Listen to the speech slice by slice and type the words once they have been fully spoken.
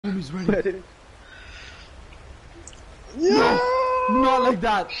He's ready. Yeah! No, not like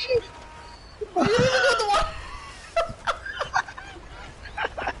that.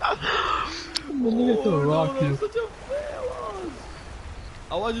 No, that's such a fail.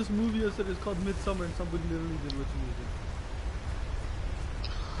 I watched this movie yesterday. It's called Midsummer, and somebody literally did what you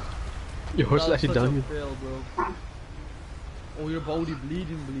did. Your horse is actually That's such done. a fail, bro. Oh, your body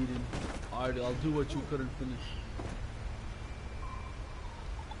bleeding. Alright, I'll do what you couldn't finish.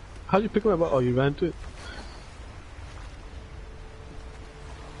 How'd you pick him up? Oh, you ran to it?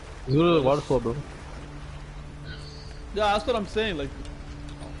 Let's go to the waterfall, bro. Yeah, that's what I'm saying. Like,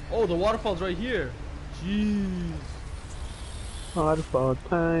 oh, the waterfall's right here. Jeez. Waterfall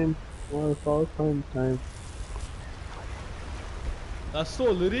time. Waterfall time. That's so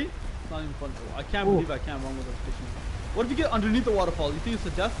litty. It's not even fun. I can't believe I can't run with a fishing. What if you get underneath the waterfall? You think it's a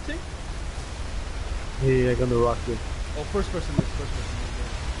death thing? Yeah, I got the rock here. Oh, first person.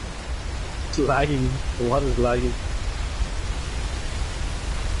 It's lagging. The water's lagging.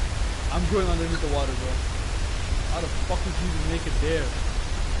 I'm going underneath the water, bro. How the fuck did you even make it there?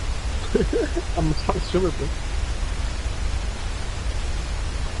 I'm a strong swimmer, bro.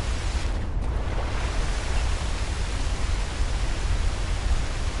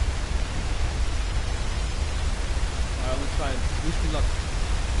 Alright, let's try it. Wish me luck.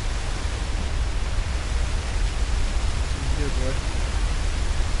 Here, boy.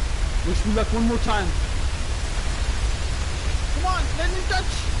 Wish me luck one more time. Come on, let me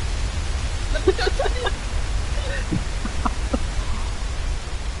touch. Let me touch.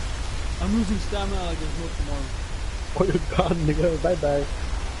 I'm losing stamina like there's no tomorrow. Oh, you're gone, nigga. Bye bye.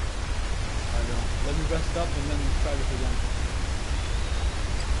 I know. Let me rest up and then try this again.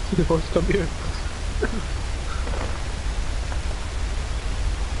 The horse, come here.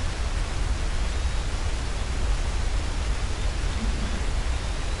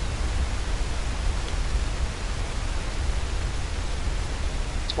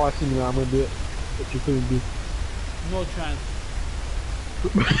 Watching you, I'm gonna do it. What you couldn't do. No chance.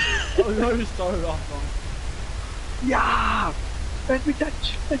 Oh, you already started off wrong. Yeah! Let me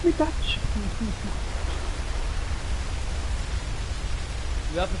touch! You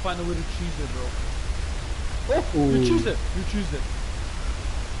have to find a way to cheese it, bro. Oh! Ooh. You choose it!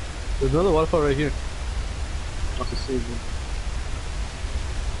 There's another waterfall right here. Not the same one.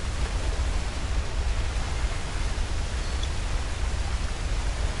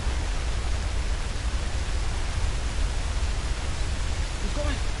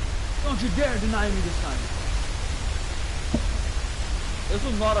 Don't you dare deny me this time. This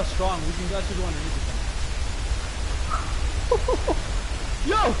was not as strong. We can actually go underneath this time.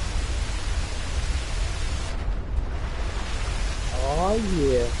 Yo! Oh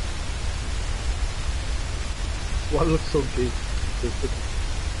yeah. Water looks so big.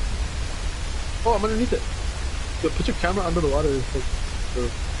 Oh, I'm underneath it. Yo, put your camera under the water. It's like the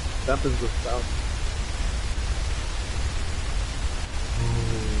dampens the sound.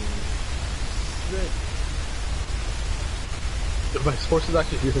 Shit. My horse is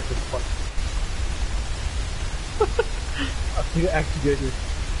actually here at this spot. I think I actually get here.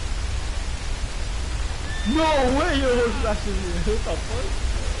 No way your horse is actually here. What the fuck?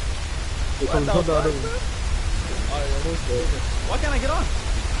 What the fuck? Alright, your horse is here. Why can't I get on?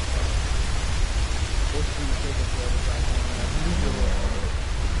 Horse is gonna take us to the other side.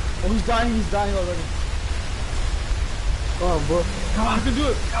 Oh, he's dying already. Come on, bro. Come on, you can do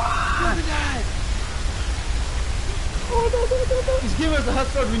it. Come on, die. Oh, no. He's giving us the head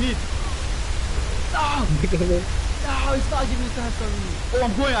start we need. No! No, he's not giving us the head start we need. Oh,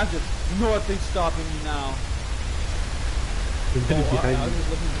 I'm going after it. Nothing's stopping me now. He's behind I was me.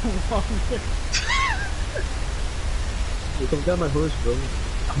 just looking the wrong way. You come down my horse, bro.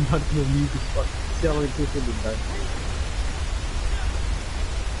 I'm not gonna leave this spot. See how long it takes him to die.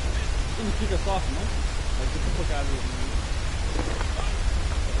 He's gonna kick us off, no? Like, get the fuck out of here.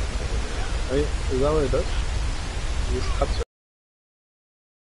 Right? Is that what it does? It just cuts her.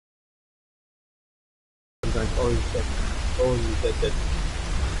 Oh, he's dead. Oh, he's dead.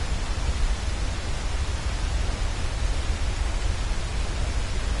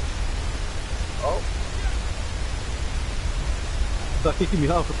 Oh. Stop kicking me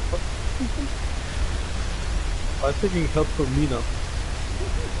off. What the fuck? I'm taking help from me now.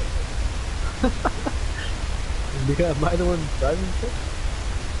 Am I the one driving this?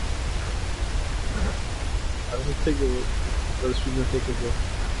 I'm gonna take the stream and take it, bro.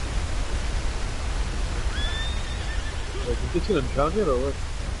 Like, is this gonna drown it or what?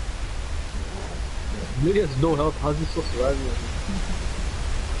 He has no health. How's he still surviving?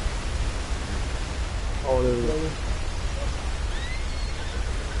 Oh, there we go.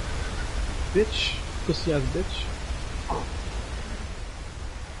 bitch. Pussy ass bitch.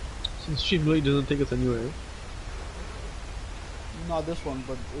 Since she really doesn't take us anywhere. Not this one,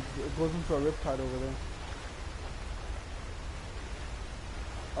 but it goes into a riptide over there.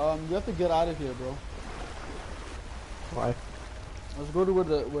 You have to get out of here, bro. Why? Let's go to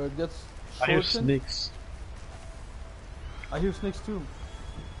where it gets I hear shortened. snakes. I hear snakes too.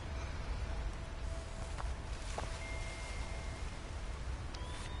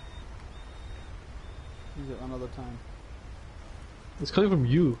 Use it another time. It's coming from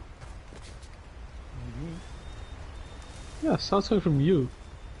you. Me? Yeah, sounds coming from you.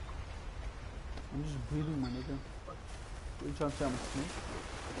 I'm just breathing, my nigga. What are you trying to say? I'm a snake?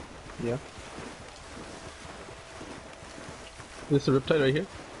 Yeah. This is a riptide right here?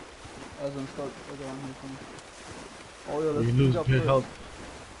 As I'm stuck, okay, I'm here coming. Oh yeah, let's You speed lose up good first. health.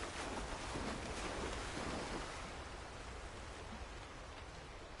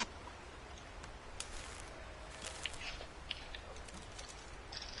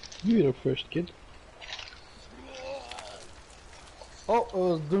 You eat it first, kid.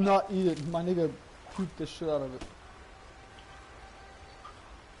 Oh, do not eat it. My nigga puked the shit out of it.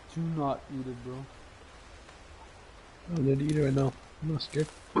 Do not eat it, bro. I'm gonna eat it right now. I'm not scared.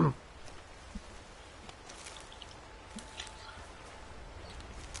 I'm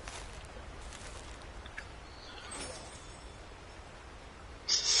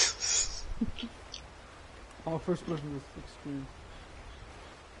a first person with experience.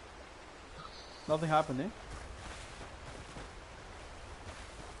 Nothing happened, eh?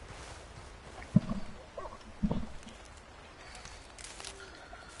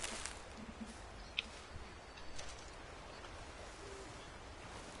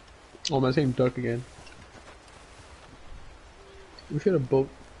 Oh man, it's getting dark again. We should have a boat.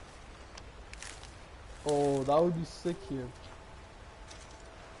 Oh, that would be sick here.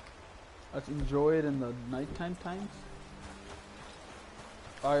 Let's enjoy it in the nighttime times.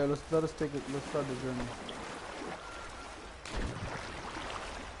 Alright, let us take it. Let's start the journey.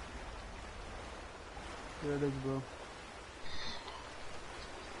 Here it is, bro.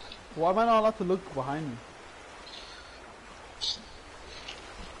 Why am I not allowed to look behind me?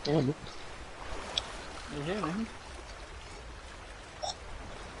 Oh, look. Hey, man.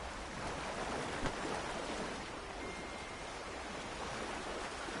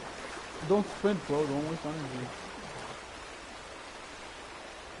 Don't sprint, bro. Don't waste energy.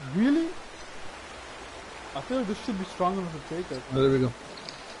 Really? I feel like this should be strong enough to take us. Oh, there we go.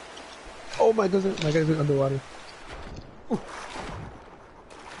 Oh my goodness, my guy's underwater.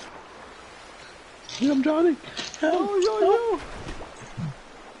 Yeah, I'm drowning. Help! Yo!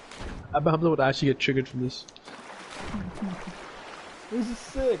 I bet Hamza would actually get triggered from this. This is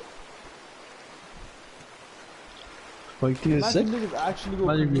sick. Oh, you think it's sick? Imagine niggas actually go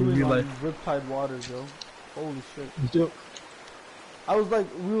Imagine in canoeing real on life. riptide waters, yo. Holy shit. Let's do it. I was like,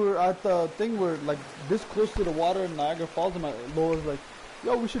 we were at the thing where, like, this close to the water in Niagara Falls, and my Lo was like,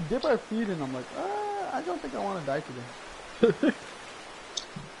 yo, we should dip our feet in. I'm like, I don't think I want to die today.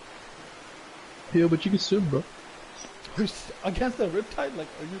 Yo, but you can swim, bro. Against the riptide? Like,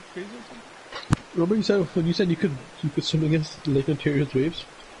 are you crazy or something? Remember you said when you said you could swim against Lake Ontario's waves?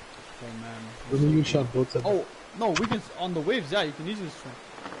 Oh, man. Remember you shot boats at Oh, no, we can, on the waves, yeah, you can easily swim.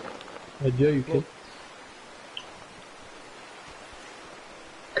 I dare you, kid.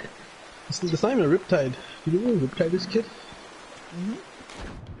 It's not even a riptide. You know what a riptide is, kid? Mm-hmm.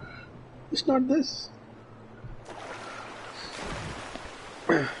 It's not this.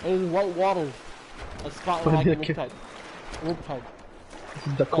 It is white water. A spot like a riptide. Riptide. This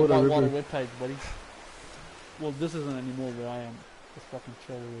is Dakota white River. water riptides, buddy. Well, this isn't anymore where I am. It's fucking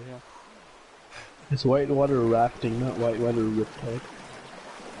chill over here. It's whitewater rafting, not whitewater riptide.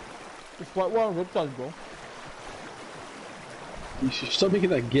 It's whitewater riptides, bro. You should stop making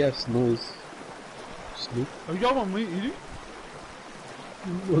that gas noise. Snoop. Are you talking about me eating?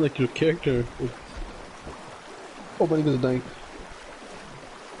 Or like your character. Oh my nigga's dying.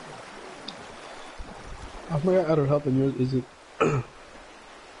 How's my guy out of health and yours is it? I don't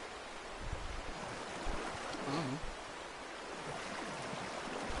know.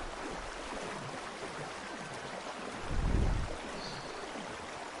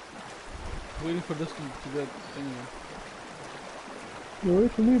 Waiting for this to get thing. You're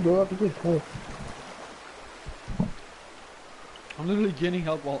wait for me, bro. I have to get health. I'm literally gaining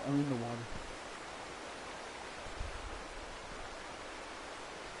health while I'm in the water.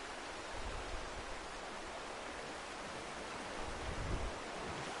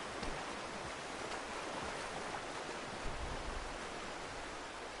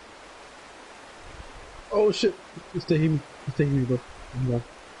 Oh shit! He's taking me, bro. I'm gone.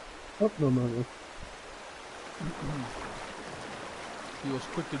 Oh, no. He was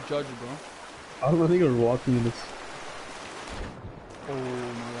quick to judge, bro. I don't think you're walking in this. Oh my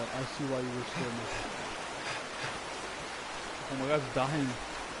god, I see why you were scared. Oh my god, it's dying.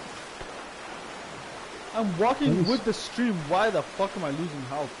 I'm walking with the stream. Why the fuck am I losing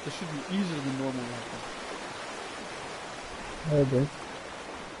health? This should be easier than normal walking. Okay.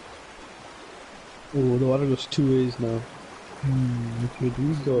 Oh, the water goes 2 ways now. Which way do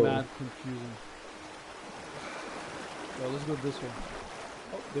we go? Mad confusing. Yo, let's go this way.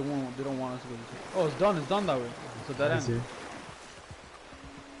 Oh, they don't want us to go this way. Oh, it's done that way. So that end.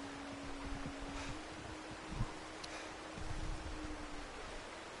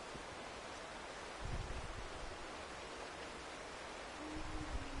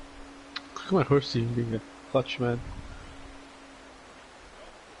 Look at my horsey being a clutch man.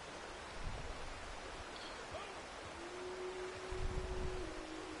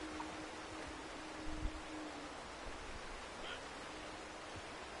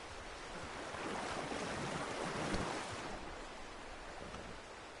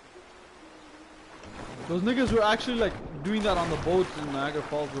 Those niggas were actually like doing that on the boats in Niagara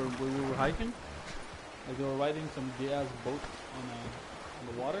Falls where we were hiking. Like they were riding some gay ass boat on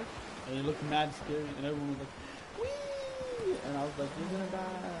the water, and it looked mad scary, and everyone was like, "Wee!" And I was like, "You're gonna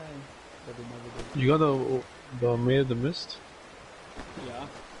die," but they never did. You got the Maid of the Mist? Yeah.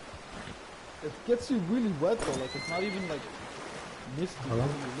 It gets you really wet though. Like it's not even like misty. You're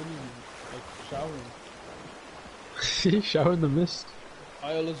literally like showering. Shower in the mist.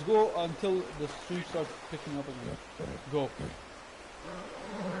 Alright, let's go until the stream starts picking up again. Go.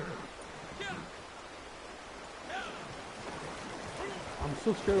 I'm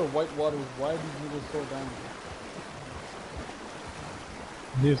so scared of white waters. Why are these niggas so down?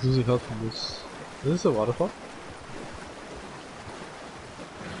 Neve's losing health from this. Is this a waterfall?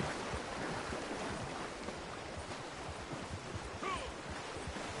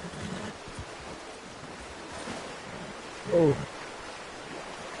 Oh.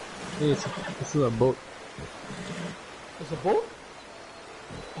 Hey, this is a boat. It's a boat?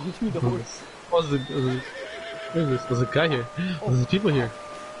 Oh, dude, the horse. Oh, where is this? There's a guy here. Oh. There's people here.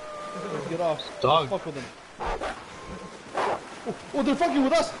 Let's get off. Dog. Fuck with them. Oh, they're fucking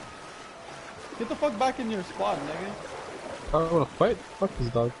with us! Get the fuck back in your spot, nigga. I don't wanna fight. Fuck this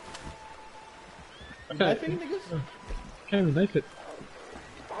dog. Knifing niggas? Can't even knife it.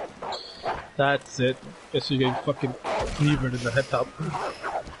 That's it. Guess you're getting fucking cleavered in the head top.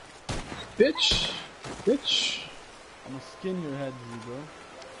 Bitch! Bitch! I'm gonna skin your head, bro.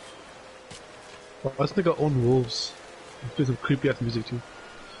 Well, this nigga own wolves. He plays some creepy ass music too.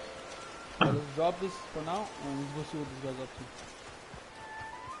 Let's drop this for now and let's go see what this guy's up to.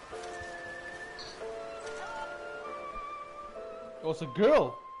 Oh, it's a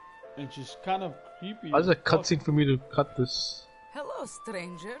girl! And she's kind of creepy. Why is a cutscene for me to cut this? Hello,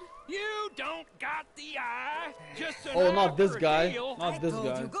 stranger. You don't got the eye. Just an oh, not this guy. deal. Not this I told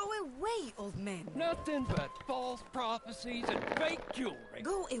guy. you, go away, old man. Nothing but false prophecies and fake jewelry.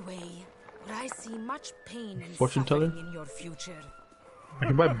 Go away, or I see much pain and Fortune suffering teller? in your future. I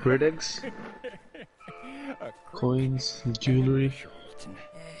can buy bird eggs, coins, jewelry.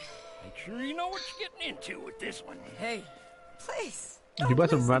 Make sure you know what you're getting into with this one. Hey, please. You can buy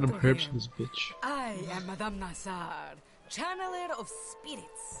some don't random listen to herbs him. from this bitch. I am Madame Nassar, channeler of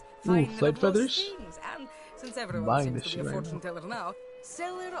spirits. Ooh, finder flight of lost feathers? things, and since everyone Buying seems this to be a shit right fortune now. teller now,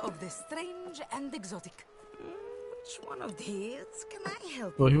 seller of the strange and exotic. Which one of these can I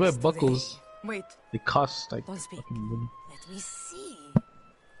help Well, if you buy with today? buckles, Wait, they cost like don't speak. fucking money. Let me see.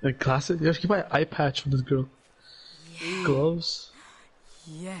 And glasses? You can buy an eye patch from this girl. Yeah. Gloves?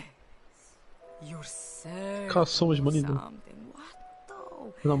 Yes. You're so Cost so much money though. something. What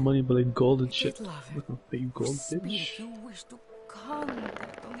though? Not money, but like gold and shit. I'd love it. Look at big gold, Speak bitch. you wish to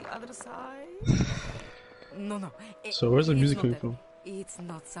contact on the other side. No. So where's the it's music not coming that. from? It's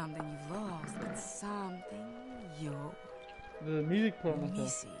not something you've lost, but something you're The music program.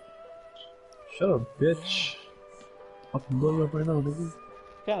 missing. Shut up, bitch. Fucking blow you up right now, nigga.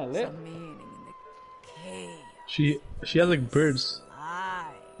 Kinda lit. Some meaning in the chaos. She has like birds.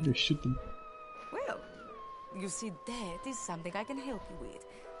 Lie. You shoot them. Well, you see, that is something I can help you with.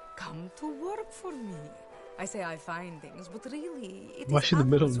 Come to work for me. I say I find things, but really, it Why is is she in the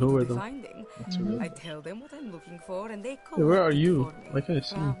middle of others who do nowhere, the though? finding. That's weird. I tell them what I'm looking for, and they collect Yeah, where are it you? for me. Why can't I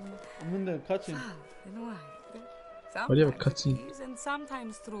see you? From I'm in the cutscene. far and wide. Why do you have a Sometimes it cutscene? is, and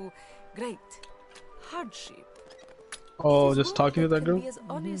sometimes through great hardship. Oh, It is just work talking to that can girl? Be as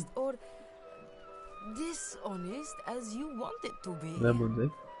honest or dishonest as you want it to be. That one,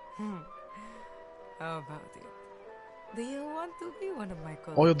 eh? How about it? Do you want to be one of my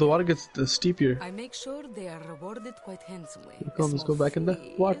colleagues? Oh, the water gets steep here. I make sure they are rewarded quite handsomely. Come, let's go back in the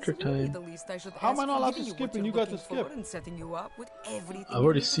water time. The least I should How am ask I not for allowed giving to you skip what and you're you got to looking skip? for and setting you up with everything I've you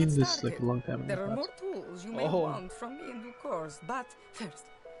already need to seen get this like a started. long time There ago. are more tools you may Oh. want from me in due course, but first,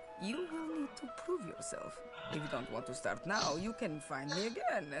 you will need to prove yourself. If you don't want to start now, you can find me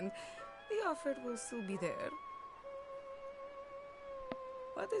again, and the offer will still be there.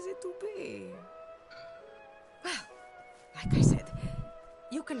 What is it to be? Well, like I said,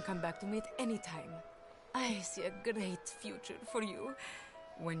 you can come back to me at any time. I see a great future for you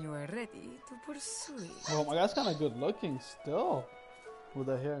when you are ready to pursue it. Oh, my guy's kind of good looking still. With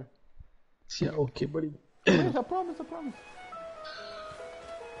the hair. Yeah, okay, buddy. Wait, I promise.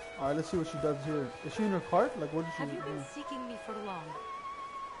 Alright, let's see what she does here. Is she in her cart? Like, what is she Have you doing? been seeking me for long?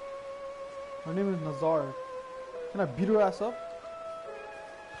 Her name is Nazar. Can I beat her ass up?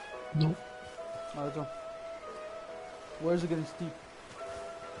 No. Alright, let's go. Where's it getting steep?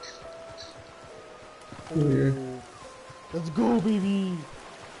 Over here. Oh. Let's go, baby!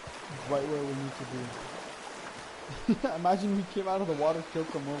 Right where we need to be. Imagine we came out of the water, killed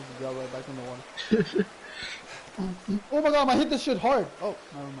some wolves, and got right back in the water. Oh my god, I hit this shit hard! Oh,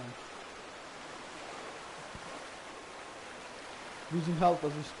 never mind. Losing health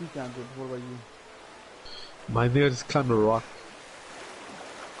as we speak, Andrew. What about you? My nigga just climbed a rock.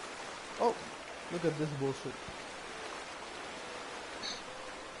 Oh, look at this bullshit.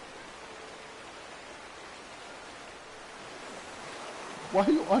 Why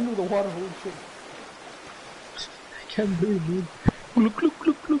are you under the water? Holy shit. I can't breathe, dude.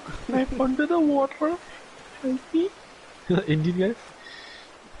 Look. I'm under the water. Help me. Indian guy?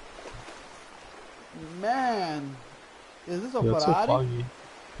 Man, is this a That's so Ferrari? foggy.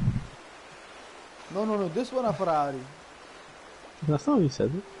 No, this one a Ferrari. That's not what he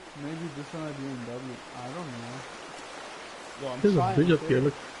said. Maybe this one a BMW. I don't know. Yo, I'm There's a trying, bridge up okay? here,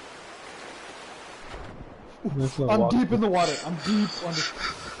 look. That's not I'm water. deep in the water. I'm deep on the...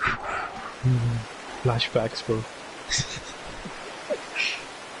 Flashbacks, bro.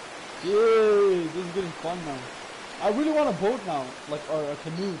 Yay, this is getting fun now. I really want a boat now, like, or a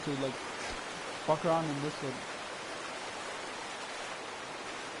canoe to, like, fuck around in this one.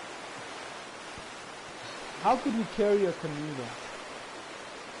 How could we carry a canoe though?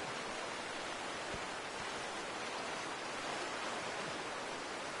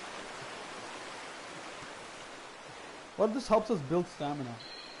 What this helps us build stamina.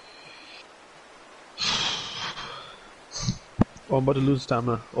 Oh, I'm about to lose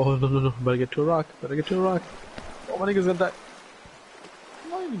stamina. Oh, no. Better get to a rock. Oh, my nigga's got that. I'm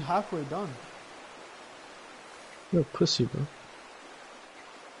not even halfway done. You're a pussy, bro.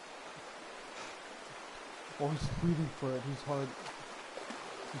 Oh, he's breathing for it. He's hard.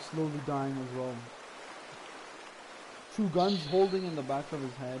 He's slowly dying as well. 2 guns holding in the back of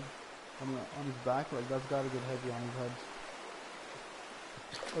his head. On his back. Like, that's gotta get heavy on his head.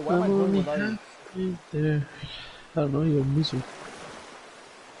 Wait, why am I going without you? There. I don't know, you're losing.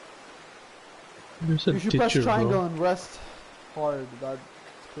 There's a You should press ditcher, triangle bro. and rest hard. That's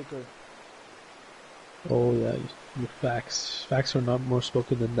quicker. Oh yeah, your facts. Facts are not more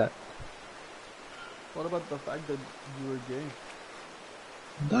spoken than that. What about the fact that you were gay?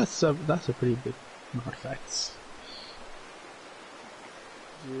 That's a pretty big not facts.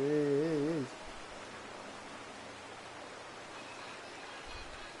 Jeez.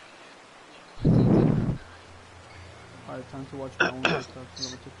 Alright, time to watch my own TikTok. So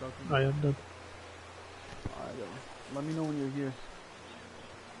I'm a TikToker. I am done. Alright, let me know when you're here.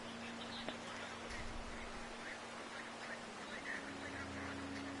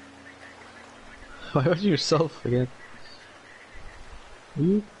 Why are you yourself again? Are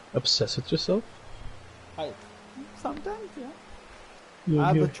you obsessed with yourself? Sometimes, yeah. You're I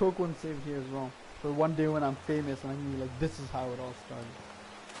have here. the choke one saved here as well. For one day when I'm famous and I'm gonna be like, this is how it all started.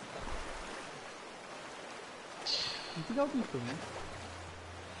 You think I'll be famous?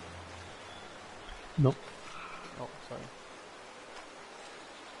 No. Oh, sorry.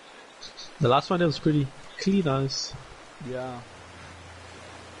 The last one was pretty clean, honest. Yeah.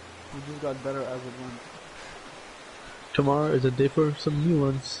 We just got better as it went. Tomorrow is a day for some new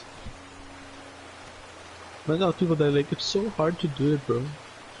ones. I got people that are like, it's so hard to do it, bro.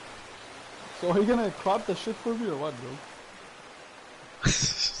 So are you gonna crop the shit for me or what, bro?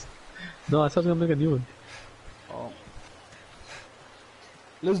 No, I thought I was gonna make a new one. Oh.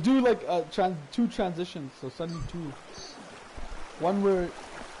 Let's do like 2 transitions. So send me 2. One where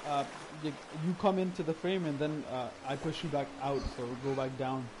you come into the frame and then I push you back out, so go back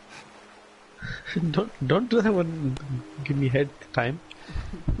down. Don't do that one. Give me head time.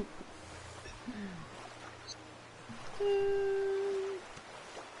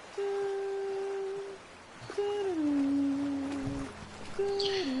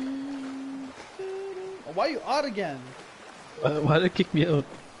 Why are you out again? Why did it kick me out?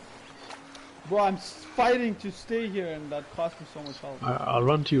 Bro, I'm fighting to stay here and that cost me so much health. I'll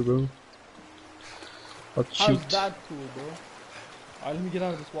run to you, bro. I'll cheat. How's that cool, bro? Alright, let me get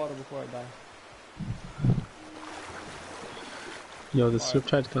out of this water before I die. Yo, this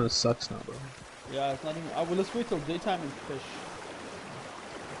riptide kind of sucks now, bro. Yeah, it's not even. Well, let's wait till daytime and fish.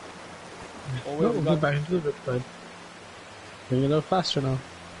 Oh, wait, No, we we'll got. go back into the riptide. Bring it out faster now.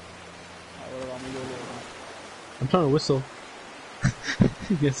 Alright, I'm gonna go low. I'm trying to whistle.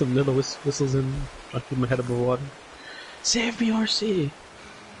 Get some little whistles in. I'll keep my head above water. Save me, horsey!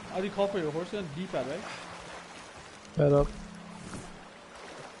 How do you call for your horse then? D-pad, right? Head up.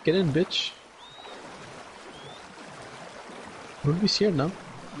 Get in, bitch. Ruby's here now.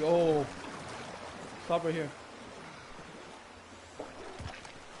 Yo. Stop right here.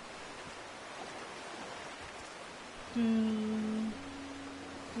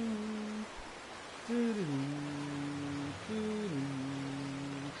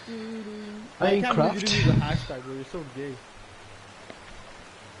 I can't believe you didn't use a hashtag, bro. You're so gay.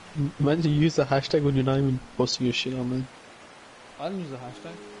 Imagine you use the hashtag when you're not even posting your shit online. I didn't use a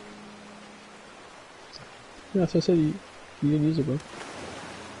hashtag. Yeah, so I said you didn't use it, bro.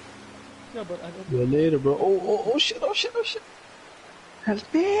 Yeah, but I don't. Yeah, later, bro. Oh shit, oh shit, oh shit.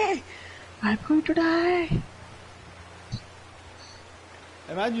 Help me! I'm going to die!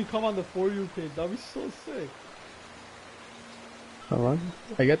 Imagine you come on the For You page. That'd be so sick. Hold on.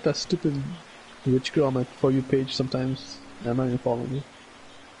 I get that stupid rich girl on my For You page sometimes. I'm not even following you.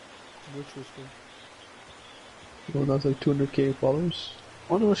 Which was good. The one that's like 200k followers.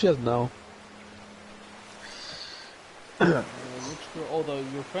 I wonder what she has now. Which girl? Oh,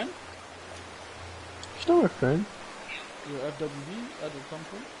 your friend? She's not my friend. Your FWB at some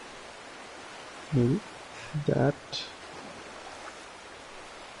point? Maybe. That.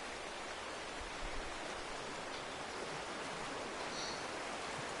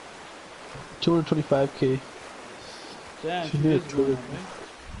 $225k. Damn, She she made is a going Twitter. up, eh?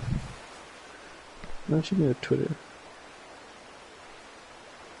 No, she made a Twitter.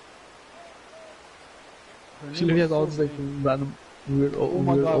 Her She name literally was has all so these like big. random weird old, Oh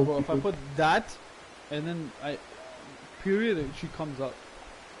my weird god, old bro! If I people. put that and then period, and she comes up.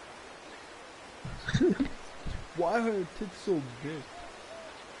 Why are her tits so big?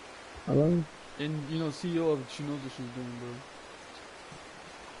 Hello? And you know, CEO of she knows what she's doing, bro.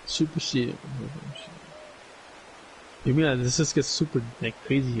 Super shit. You mean this just gets super like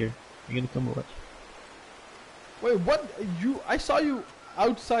crazy here? You're gonna come or what? Wait, what? I saw you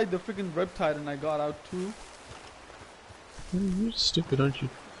outside the freaking riptide, and I got out too. You're stupid, aren't you?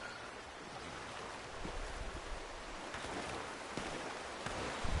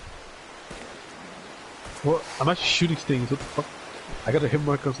 What? I'm actually shooting things. What the fuck? I got a hit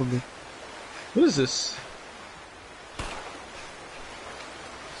mark or something. What is this?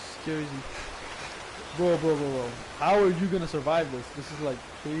 Scary. Bro. How are you gonna survive this? This is like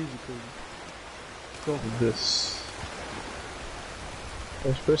crazy. Go. This.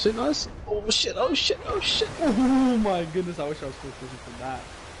 First person us? Oh shit, oh shit, oh shit. Oh my goodness, I wish I was first person for that.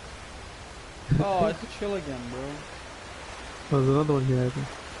 Oh, it's chill again, bro. There's another one here, I think.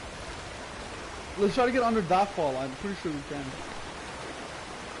 Let's try to get under that fall. I'm pretty sure we can.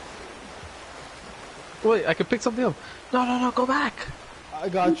 Wait, I can pick something up. No, go back. I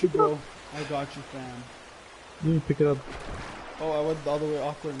got you, bro. I got you, fam. You need to pick it up. Oh, I went the other way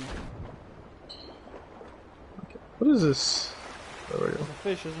awkward. Okay. What is this? There we go. It's a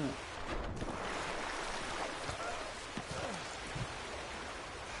fish, isn't it?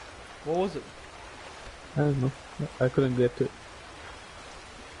 What was it? I don't know. I couldn't get to it.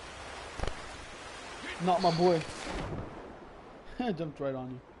 Not my boy. I jumped right on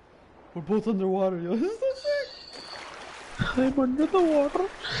you. We're both underwater, yo. This is so sick. I'm under the water.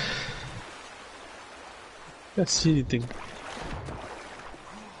 Can't see anything.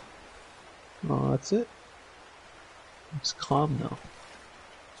 Oh, that's it. It's calm now.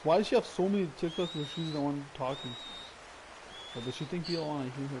 So why does she have so many TikToks where she's the one talking? Or does she think people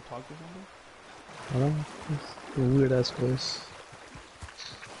want to hear her talk or something? I don't know. It's a weird ass voice.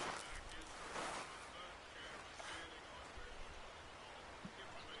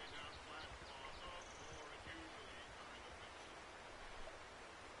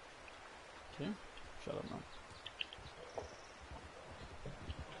 Okay, shut up now.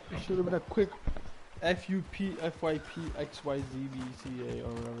 It should have been a quick FUP, FYP, XYZ, BCA,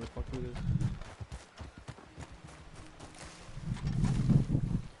 or whatever the fuck it is.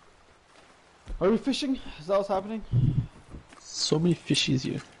 Are we fishing? Is that what's happening? So many fishies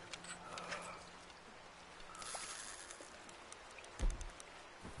here.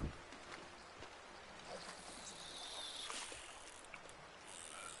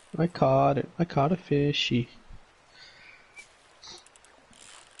 I caught it. I caught a fishy.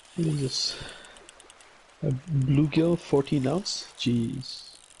 What is this? A bluegill, 14 ounce?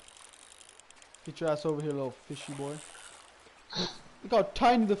 Jeez. Get your ass over here, little fishy boy. Look how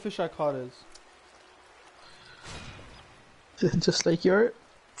tiny the fish I caught is. Just like your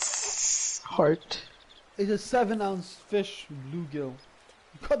heart. It's a 7-ounce fish, bluegill.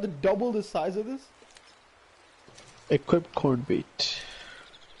 You caught the double the size of this? Equipped corn bait.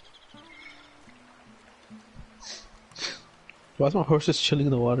 Why is my horse just chilling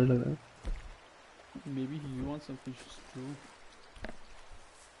in the water like that? Maybe he wants some fish too.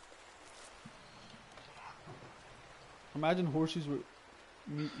 Imagine horses were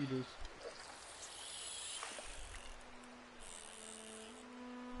meat eaters.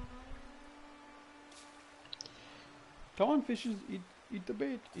 Come on, fishes, eat the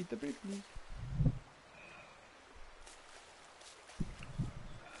bait, please.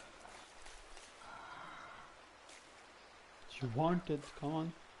 You want it, come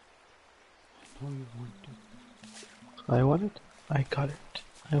on. I know you want it. I want it. I got it.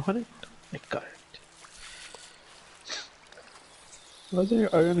 I want it. I got it. Why is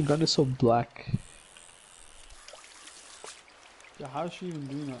your iron gun is so black? Yeah, how is she even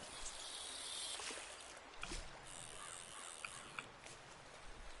doing that?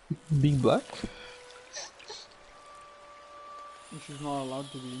 Being black? And she's not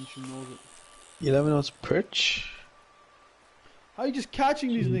allowed to be, and she knows it. 11 ounce perch? How are you just catching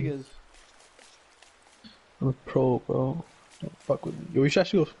these niggas? I'm a pro, bro. Don't fuck with me. Yo, we should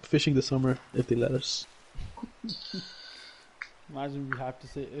actually go fishing this summer if they let us. Imagine we have to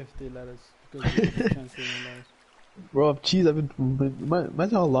say if they let us, because there's a chance they won't let us. Bro, jeez,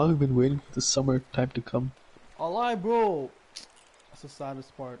 imagine how long I've been waiting for the summer time to come. A lie, bro. That's the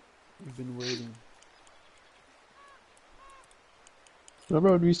saddest part. We've been waiting.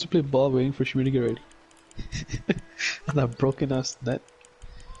 Remember when we used to play ball waiting for Shimi to get ready? And that broken ass net.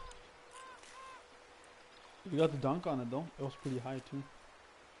 We got the dunk on it though. It was pretty high too.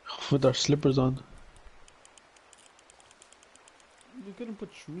 With our slippers on. We couldn't put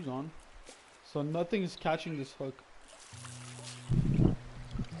shoes on. So nothing is catching this hook.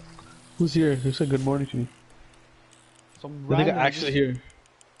 Who's here? Who said good morning to me? Some The nigga random actually here.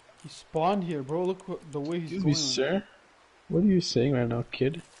 He spawned here, bro. Look the way he's Excuse going. me, sir? What are you saying right now,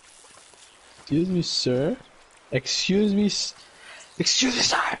 kid? Excuse me, sir? Excuse me, excuse me,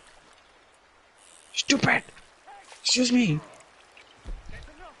 sir! Stupid! Excuse me!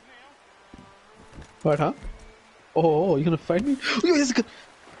 What, huh? Oh, you gonna fight me? Oh, this is good!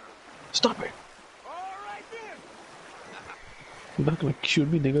 Stop it! You're not gonna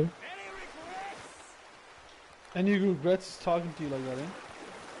shoot me, nigga. Any regrets talking to you like that, eh?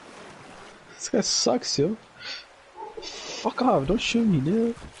 This guy sucks, yo. Fuck off, don't shoot me,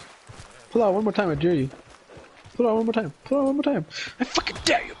 nigga. Pull out one more time, I dare you. Pull out one more time, pull out one more time. I fucking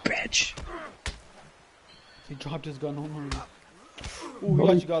dare you, bitch! He dropped his gun on him. Ooh,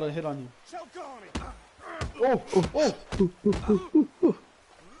 he actually got a hit on you. Oh.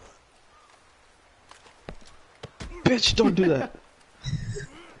 Bitch, don't do that.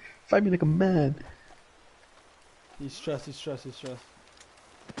 Fight me like a man. He's stressed.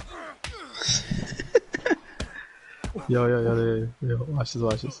 Yo, watch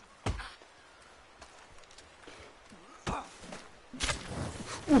this.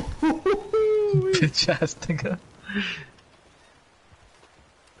 Bitch ass nigga.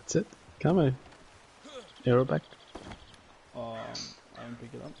 That's it. Come on. Arrow back. I didn't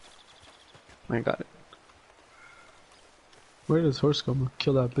pick it up. I got it. Where does horse go? I'm gonna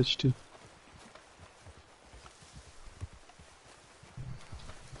kill that bitch too.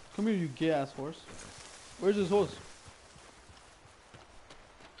 Come here, you gay ass horse. Where's his horse?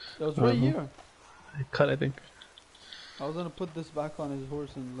 That was right here. I cut, I think. I was gonna put this back on his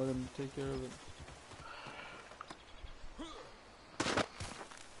horse and let him take care of it.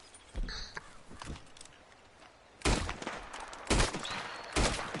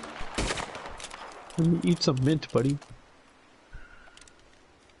 Let me eat some mint, buddy.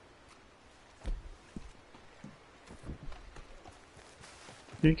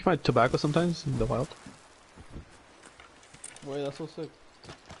 You can find tobacco sometimes in the wild. Boy, that's so sick.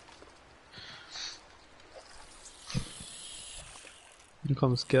 You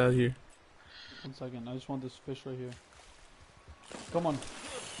come, let's get out of here. 1 second, I just want this fish right here. Come on.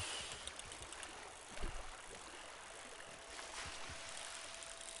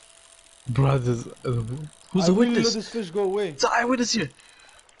 Brothers, who's the I really witness? let this fish go away. It's an eyewitness here.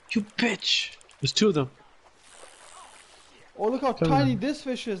 You bitch. There's two of them. Oh, look how tiny this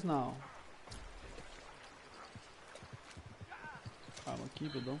fish is now. I'm gonna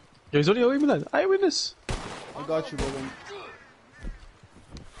keep it though. Yo, he's only away me that. Eyewitness. I got you, bro. Then.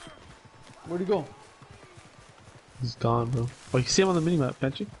 Where'd he go? He's gone, bro. Oh, you can see him on the minimap,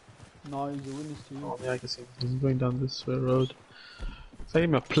 can't you? No, he's a witness to you. Oh, yeah, I can see him. He's going down this road. It's like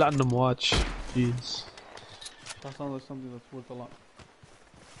a platinum watch. Jeez. That sounds like something that's worth a lot.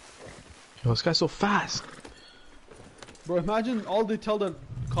 Yo, this guy's so fast. Bro, imagine all they tell the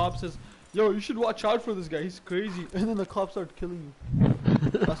cops is, yo, you should watch out for this guy, he's crazy. And then the cops start killing you.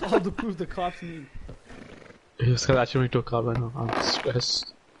 That's all the proof the cops need. This guy's actually running to a cop right now. I'm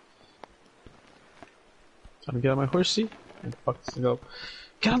stressed. Trying to get on my horsey and fuck this thing up.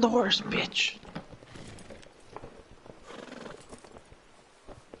 Get on the horse, bitch!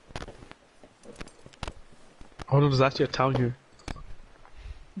 Oh no, there's actually a town here.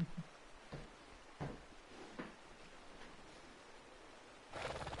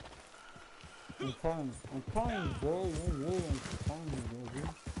 I'm trying, bro. I'm trying, bro.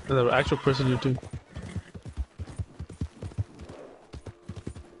 There's an actual person here too.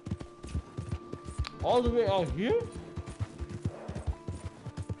 All the way out here?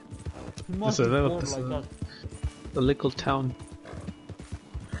 He must This be is bored like that. the little town.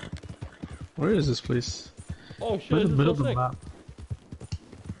 Where is this place? Oh shit, Right in this the is middle so of the sick. map.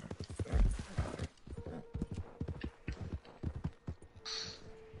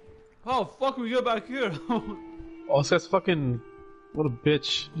 How the fuck we get back here? Oh, this guy's fucking... What a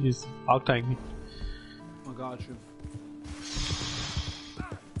bitch. He's out-tying me. I got you.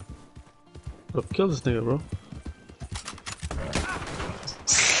 Bro, kill this nigga, bro.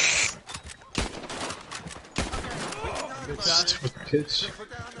 Bitch ass. Stupid bitch.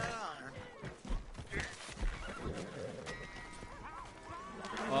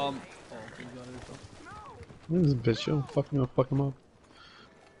 Oh, okay, you got it. Where's this bitch, yo? Fuck me up, fuck him up.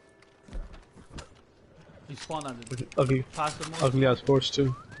 He spawned at it. Ugly, Passive mode. ugly ass horse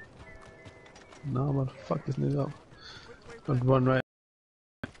too. Nah, I'm gonna fuck this nigga up. I'm gonna run right.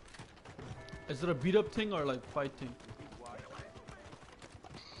 Is it a beat up thing or like fight thing?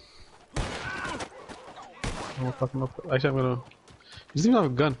 I'm gonna fuck him up. Actually, I'm gonna. He doesn't even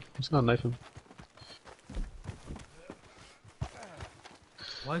have a gun. I'm just gonna knife him.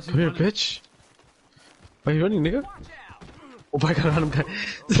 Why is he Come here, running? bitch. Why are you running, nigga? Oh my god, random guy.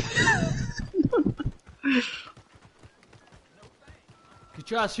 Get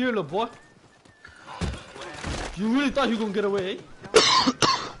your ass here, little boy. You really thought you were gonna get away, eh?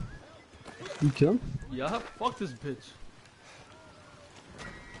 You kill him? Yeah, fuck this bitch.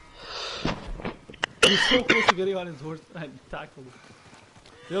 He's so close to getting on his horse and I tackled him.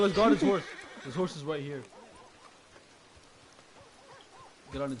 Yo, let's guard his horse. His horse is right here.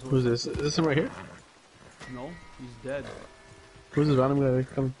 Get on his horse. Who's this? Is this him right here? No, he's dead. Who's this random guy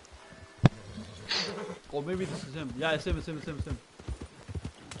coming? Oh, maybe this is him. Yeah, it's him, it's him, it's him, it's him.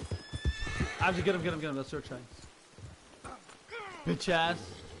 I have to get him, get him, get him. That's our chance. Bitch ass.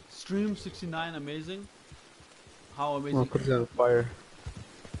 Stream 69, amazing. How I'm gonna amazing. put this guy on fire.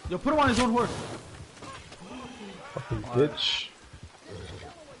 Yo, put him on his own horse. Fucking bitch.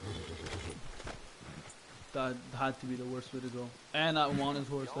 That had to be the worst way to go. And I want his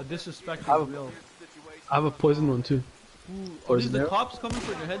horse. The disrespect is I've- real. I have a poison one too. Ooh, are Poison these the arrow? cops coming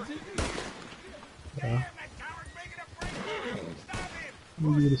for your heads in? Yeah.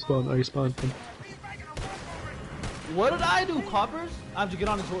 I'm gonna spawn. Are you spawned? What did I do, coppers? I have to get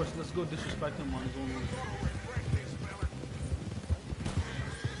on his horse. Let's go disrespect him on his own horse.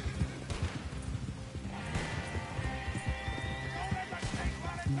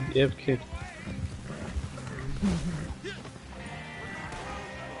 Yeah, kid.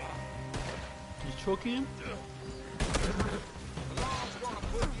 You choking him?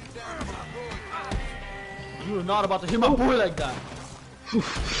 You are not about to hit my boy like that.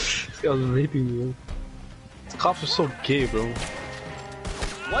 This guy was raping me, yo. These cops are so gay, bro.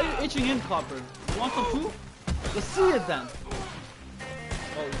 Why are you itching in, copper? You want some too? Let's see it then.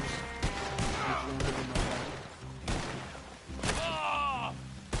 Oh, you just don't hit him like that.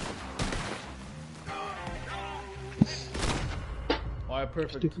 Alright,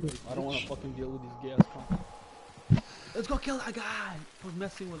 perfect. I don't want to fucking deal with these gay ass cops. Let's go kill that guy for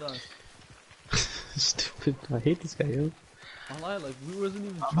messing with us. Stupid. I hate this guy, yo. I lie, like we wasn't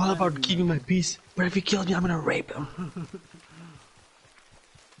even. I'm all about keeping my peace, but if he kills me, I'm gonna rape him.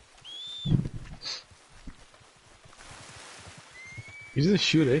 He doesn't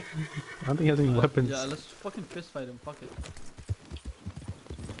shoot, eh? I don't think he has any weapons. Yeah, let's fucking fist fight him. Fuck it.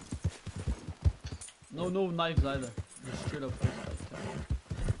 No knives either. Just straight up fist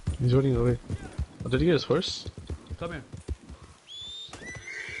fight. He's running away. Oh, did he get his horse? Come here.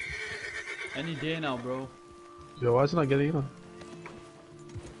 Any day now, bro. Yo, why is he not getting on?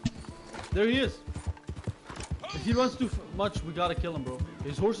 There he is. If he runs too much, we gotta kill him, bro.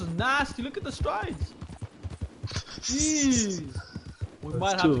 His horse is nasty. Look at the strides. Jeez. We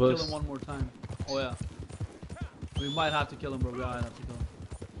might have to kill him one more time. Oh yeah. We might have to kill him, bro. We might have to kill him.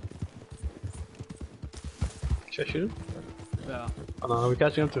 Should I shoot him? Yeah. Oh no, we're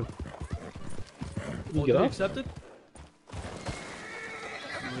catching him too. You Oh, get did he up? accept it?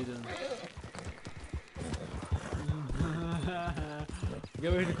 No, he didn't.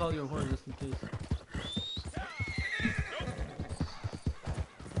 Get ready to call your horse just in case.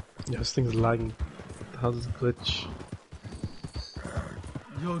 Yeah, this thing's lagging. How's this glitch?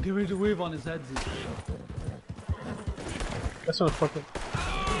 Yo, get ready to wave on his head, Z. That's not fucking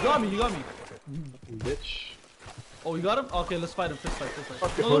You got me, you got me. bitch. Oh, you got him? Okay, let's fight him. Fist fight, fist fight.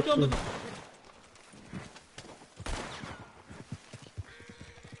 Fuck your No, look, horse, look, too. look.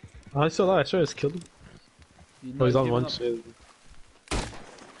 Oh, he's still alive. I swear I just killed him. Oh, he's on giving one up. shit.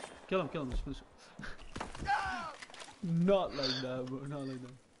 Kill him, just finish him. Not like that, bro. Not like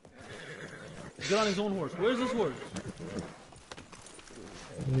that. Get on his own horse. Where's this horse?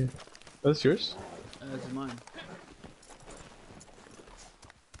 Yeah. That's yours? That's mine.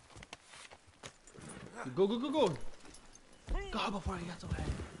 Go, go, go, go! Go before he gets away.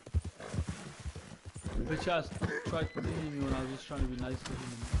 Bitch ass tried to me when I was just trying to be nice to him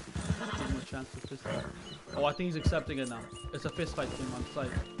and give him a chance to fist fight. Oh, I think he's accepting it now. It's a fist fight game on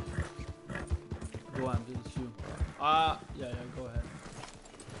site. Go on, dude, it's you. Yeah, go ahead.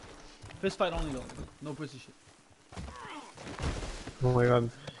 Fist fight only though. No pussy shit. Oh my god.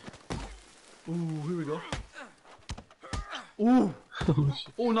 Ooh, here we go. Ooh! Oh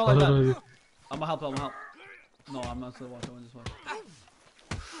shit. Oh, not like that. I'ma help. No, I'm not still watching. I'm just watching.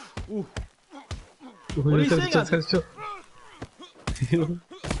 Ooh. What are you saying? Chill.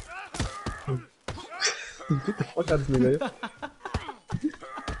 Get the fuck out of this nigga.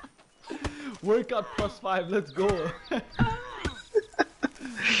 Workout +5, let's go.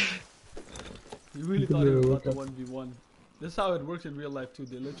 You really thought it was about the 1v1. This is how it works in real life too.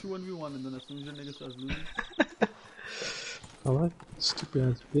 They let you 1v1 and then as soon as your nigga starts losing. Alright, stupid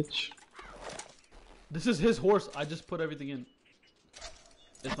ass bitch. This is his horse. I just put everything in.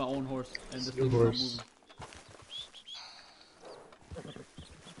 It's my own horse, and this Your thing is not horse. moving.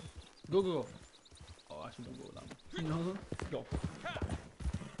 Go, go, go. Oh, I shouldn't go with that one. You know, go.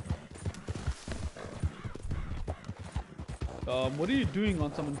 What are you doing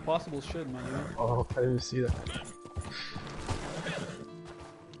on some impossible shit, man? Oh, I didn't even see that.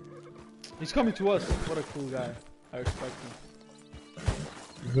 He's coming to us. What a cool guy. I respect him.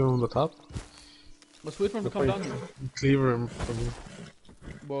 He's going on the top. Let's wait for him to come down here. Cleaver him from here.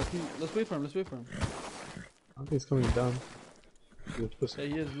 Well, let's wait for him. Let's wait for him. I think he's coming down. Good pussy. Yeah,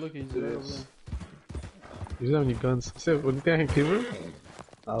 he is. Look, he's right over there. He doesn't have any guns. Say, what do you think I can cleaver him?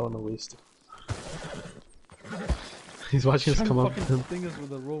 I don't want to waste it. He's watching us come up. Fucking thing us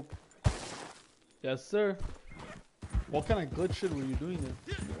with a rope. Yes, sir. What kind of good shit were you doing there?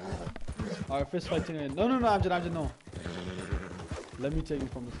 Alright, fist fighting again. No, Amjad, no. Let me take him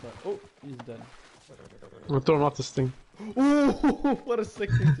from the start. Oh, he's dead. I'm gonna throw him off this thing. Ooh, what a sick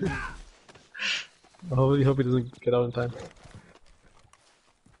thing to do. I really hope he doesn't get out in time.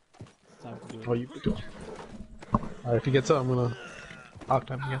 It's time to do it. Oh, you can do it. Alright, if he gets out, I'm gonna knock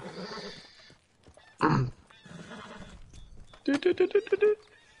time again.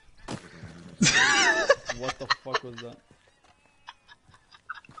 What the fuck was that?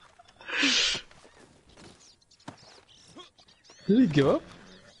 Did he give up?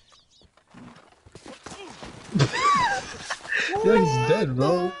 Yeah, he's dead,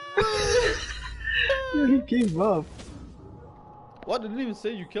 bro. Yeah, he gave up. What? Didn't even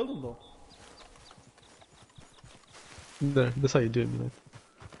say you killed him though. There, that's how you do it, man.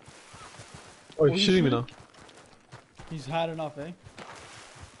 Oh, he's he's shooting me now. He's had enough, eh?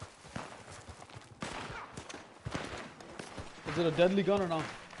 Is it a deadly gun or not?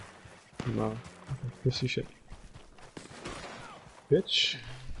 No. Pussy shit. Bitch.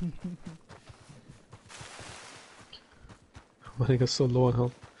 My nigga's so low on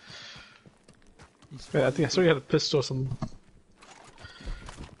health. Wait, I think I saw you had a pistol or something.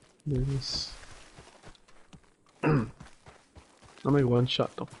 There it is. I'll make one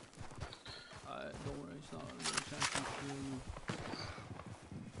shot though. Don't worry, it's not really a chance to kill you.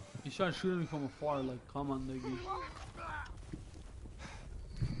 He's trying to shoot me from afar, like, come on, nigga.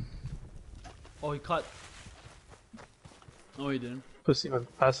 Oh, he cut. Oh, he didn't. Pussy man,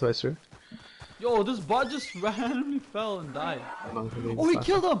 passive, I swear. Yo, this bot just randomly fell and died. Oh, he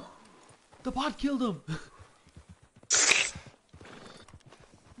killed him! The bot killed him!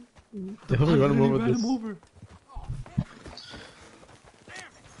 They hope we run him over ran this. him over.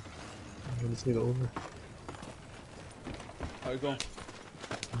 Let's get over. Alright, go.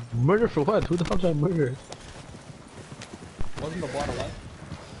 Murder for what? Who the hell did I murder? Wasn't the bot alive?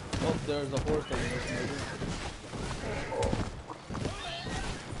 Oh, there's a horse that you just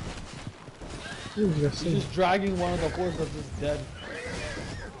murdered. He's just dragging one of the horses that's just dead.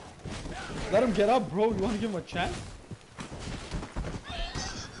 Let him get up, bro. You want to give him a chance?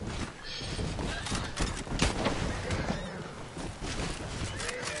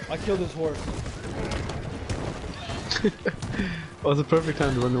 I killed this horse. Oh, it's the perfect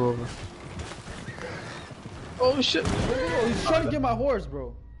time to run him over. Oh shit! Oh, he's trying to get my horse,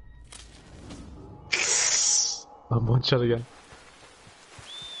 bro. I'm one shot again.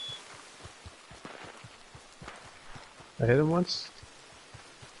 I hit him once.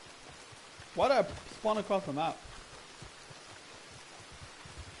 Why did I spawn across the map?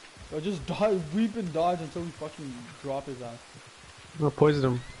 Or just dodge, weep and dodge until we fucking drop his ass. I'm gonna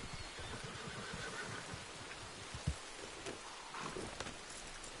poison him.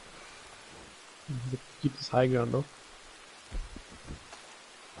 Keep this high ground though.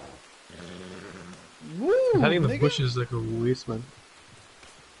 Woo, Hiding in the nigga. bushes like a waste, man.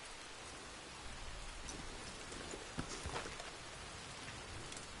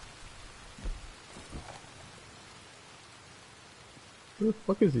 Where the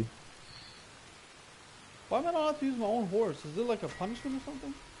fuck is he? Why am I not allowed to use my own horse? Is it like a punishment or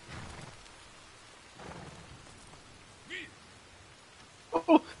something?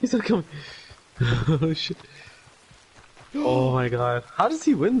 Oh, he's not coming. Oh shit. Oh my god. How does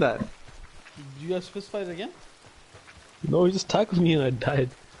he win that? Did you guys fist fight again? No, he just tackled me and I died.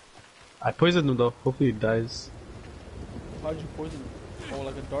 I poisoned him though. Hopefully he dies. How'd you poison him? Oh,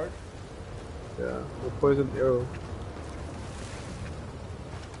 like a dart? Yeah, a poisoned arrow.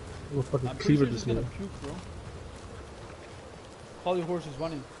 I'm gonna fucking I'm pretty cleaver sure this he's gonna man. puke, bro. Call your horse is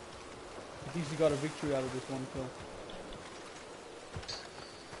running. He thinks he got a victory out of this one kill.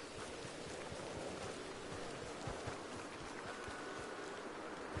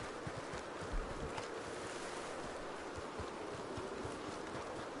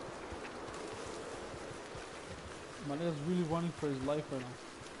 My nigga's really running for his life right now.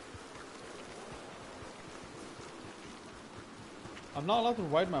 I'm not allowed to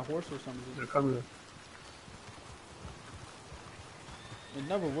ride my horse or something. They're coming. It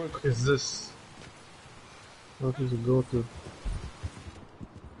never works. What is this? What does it go to?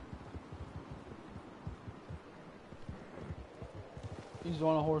 He's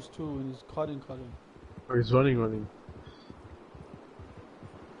on a horse too and he's cutting. Oh, he's running.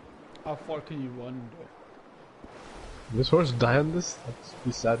 How far can you run, bro? This horse die on this? That's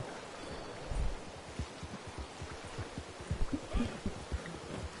be sad.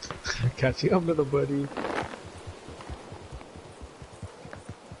 Catching up, little buddy.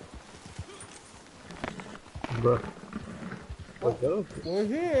 Bruh. Let's go. We're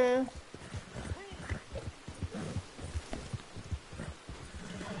here.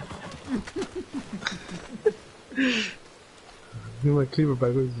 Give my cleaver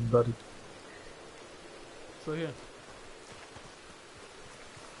back with his body. So here.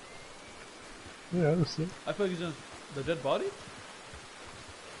 Yeah, I don't see it. I feel like he's in the dead body.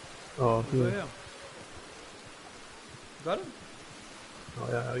 Oh, So yeah. yeah. Got him? Oh,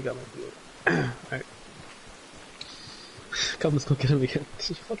 yeah, I got my cleaver. Alright. Come, let's go get him again.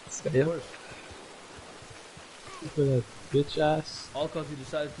 Fuck this guy, yeah. Of course. Look at that bitch ass. All cause he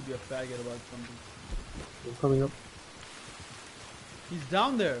decided to be a faggot about something. I'm coming up. He's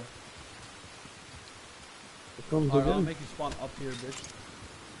down there. Here comes Alright, I'll again. make you spawn up here, bitch.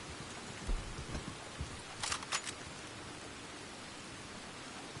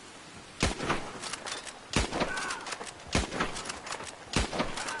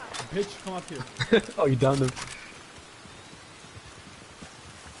 Bitch, come up here. Oh, you downed him.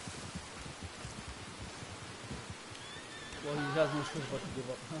 Well, he has no choice but to give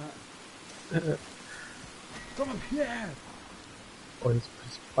up. Come up here! Oh, he's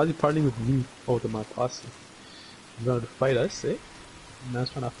probably partying with me. Oh, with my posse. He's going to fight us, eh? Man's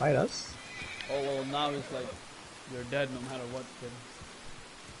trying to fight us. Oh, well, now it's like, you're dead no matter what, kid.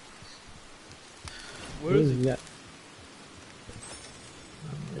 Where is he? at?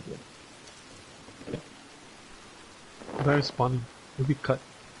 Where is spawning? Maybe cut.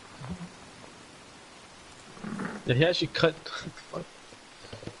 Yeah, he actually cut. Fuck.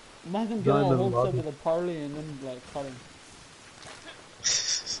 Imagine Down getting in a the whole set lobby. with a parley and then like cutting.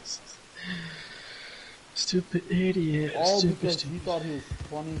 Stupid idiot. All Stupid, because stupid. he thought he was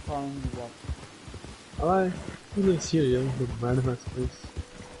 20 times up. Alright. Who lives here, yo? The random ass place.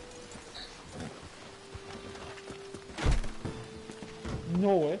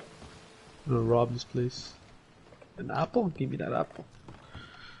 No way. I'm gonna rob this place. An apple? Give me that apple.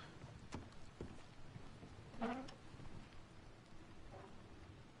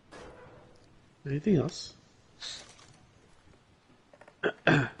 Anything else?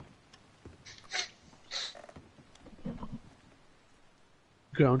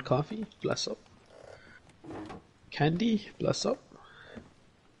 Ground coffee? Bless up. Candy? Bless up.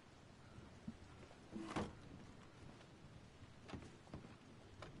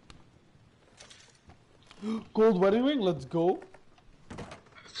 Gold wedding ring, let's go.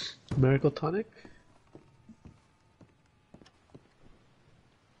 Miracle tonic?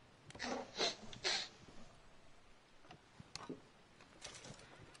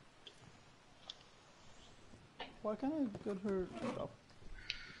 Why can't I get her stuff?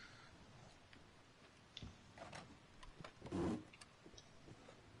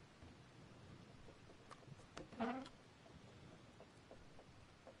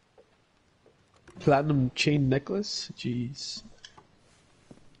 Platinum chain necklace? Jeez.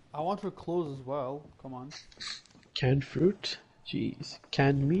 I want her clothes as well. Come on. Canned fruit? Jeez.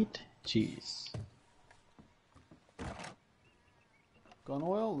 Canned meat? Jeez. Gun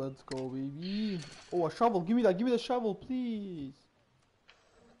oil, let's go, baby. Oh, a shovel. Give me that. Give me the shovel, please.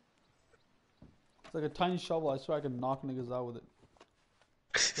 It's like a tiny shovel. I swear I can knock niggas out with it.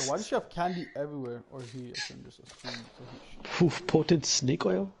 So why does she have candy everywhere? Or he? I can just assume. So he Poof, potent snake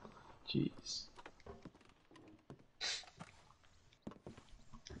oil? Jeez.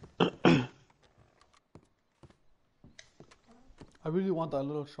 I really want that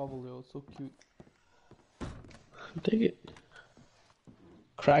little shovel, yo. It's so cute. Take it.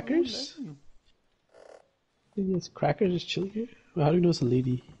 Crackers? Oh, I think it's crackers is chill here. Well, how do you know it's a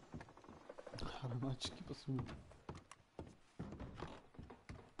lady? I don't know. I just keep assuming.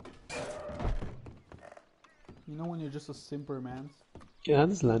 You know when you're just a simper, man. Yeah,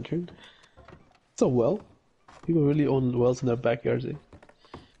 this lantern. It's a well. People really own wells in their backyards, eh?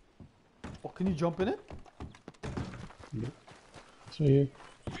 Oh, can you jump in it? Yeah. It's right here.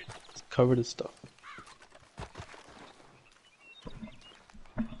 It's covered in stuff.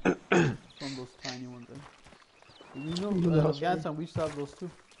 It's one of those tiny ones, eh? You know, Afghanistan, we used to have those too.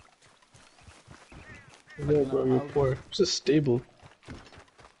 Yeah, bro, you're poor. It's a stable.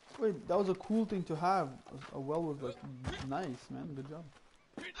 Wait, that was a cool thing to have. A well was like nice, man. Good job.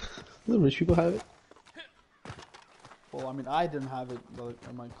 The rich people have it. Well, I mean, I didn't have it, but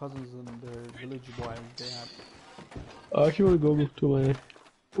like, my cousins and their village boys, they had it. I actually want to go to my...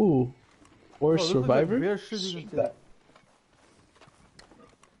 Ooh. Or Oh, Survivor? Like shit you can Shake take. that.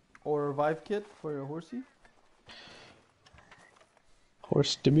 Or a revive kit for your horsey. Horse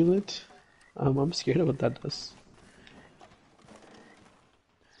stimulant? I'm scared of what that does.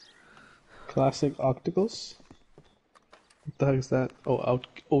 Classic octacles? What the heck is that? Oh,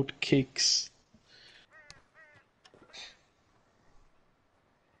 oat cakes.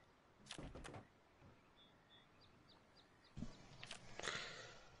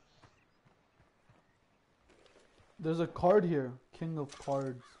 There's a card here. King of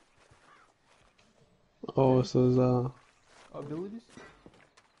cards. Oh, so there's Abilities?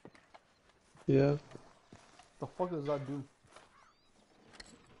 yeah. The fuck does that do?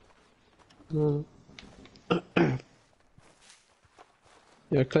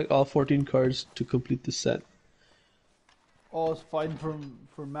 Yeah, collect all 14 cards to complete the set. Oh, it's fighting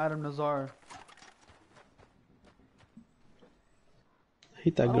for Madame Nazar. I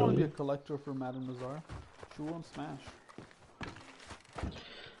hate that I don't girl. want to be a collector for Madame Nazar. She won't smash.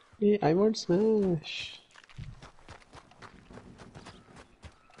 Yeah, I want Smash.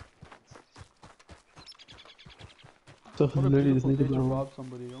 So What a literally this beautiful nigga day to brown. rob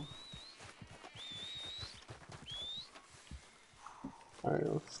somebody, yo.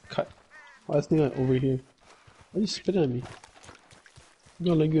 Alright, let's cut. Why is this nigga over here? Why are you spitting at me? I'm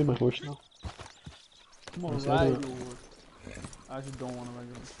gonna let you in my horse now. Come on, Yes, I ride do. your horse. I actually don't want to ride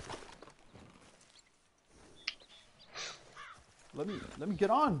your horse. Let me get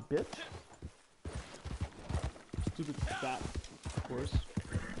on, bitch. Stupid fat horse.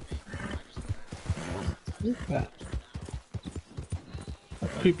 Look at that.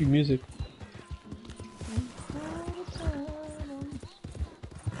 Creepy music.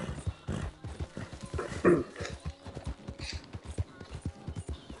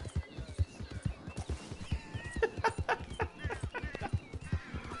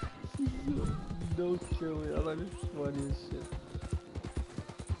 No kill me. I thought it was funny as shit.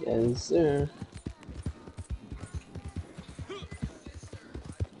 Yes, sir.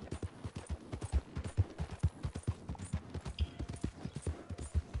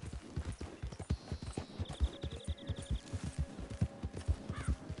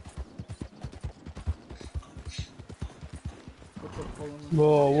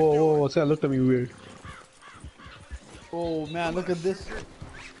 Whoa, whoa, whoa! What's that? Looked at me weird. Oh man, look at this.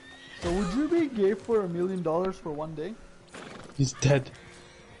 So would you be gay for $1 million for one day? He's dead.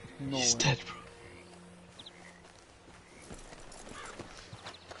 No He's way. dead,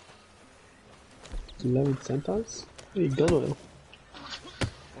 bro. 11 centaurs? Hey, gun oil.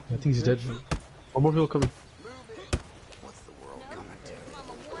 I think he's dead. One more people coming.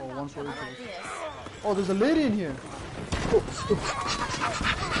 Oh, 140. Oh, there's a lady in here. I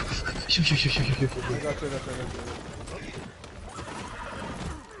got you.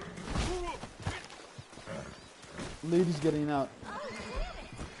 Lady's getting out.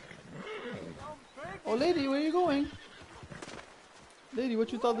 Oh, lady, where are you going? Lady,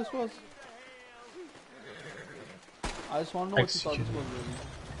 what you thought this was? I just want to know what you thought this was, lady.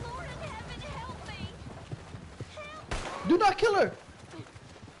 Do not kill her!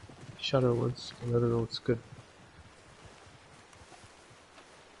 Shut her once. I don't know. It's good.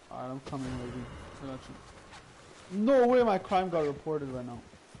 Alright, I'm coming, lady. I got you. No way my crime got reported right now.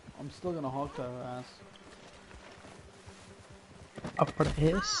 I'm still gonna hog tie her ass. Upper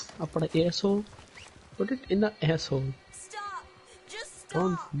ass? Upper asshole? Put it in the asshole. Stop! Just stop!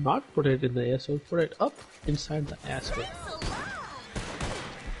 Don't not put it in the asshole. Put it up inside the asshole.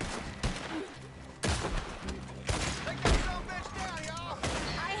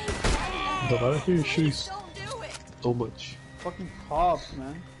 But I hear your shoes so much. Fucking cops,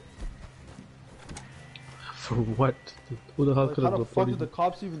 man. For what? Who the hell Like, could how have the fuck reported did the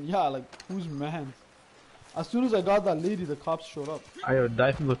cops even? Yeah, like who's man? As soon as I got that lady, the cops showed up. I would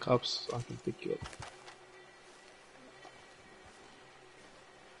die from the cops so I can pick you up.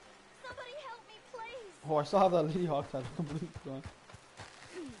 Somebody help me, please! Oh, I still have that lady hog tied. Completely gone.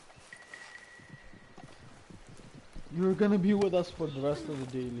 You're gonna be with us for the rest of the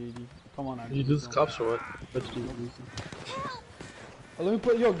day, lady. Come on, Did you lose cops or what? What did you lose? Oh, let me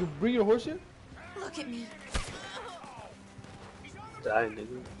put. Yo, bring your horse here. Look at me. Die,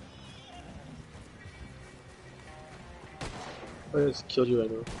 nigga. I just killed you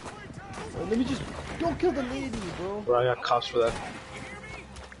right now. Let me just. Don't kill the lady, bro. Bro, I got cops for that.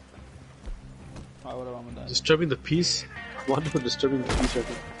 Alright, whatever, I'm gonna die. Disturbing the peace? Wonderful disturbing the peace right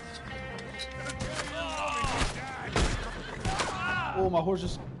now. Oh, my horse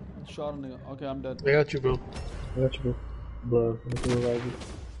just shot a nigga. Okay, I'm dead. I got you, bro. I got you, bro. Bro, I'm gonna revive you.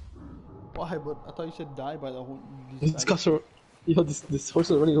 Why? But I thought you said die by the whole. These cops are. Yo, this horse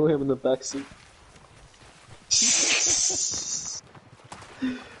is running away. I'm in the back seat.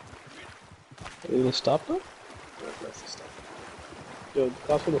 Are you gonna stop though? Let's stop. Yo, the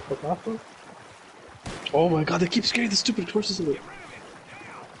cops gonna fuck off though? Oh my god, they keep scaring the stupid horses away.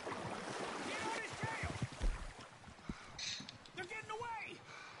 They're getting away!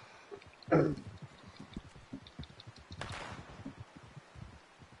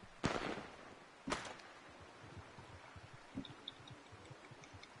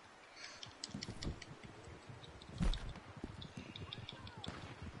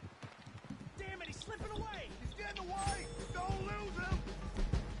 Damn it, he's slipping away! He's getting away! Don't lose him!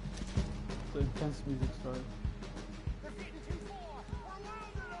 The intense music started. They're getting too far! We're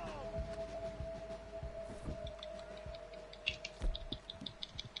losing them!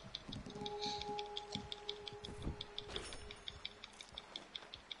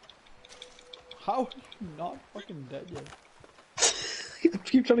 How are you not fucking dead yet? I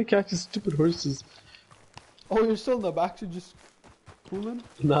keep trying to catch the stupid horses. Oh, you're still in the back, so just cooling?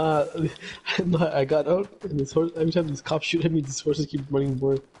 Nah, nah, I got out and this horse, every time these cops shoot at me, these horses keep running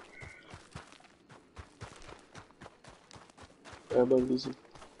more. I'm about losing.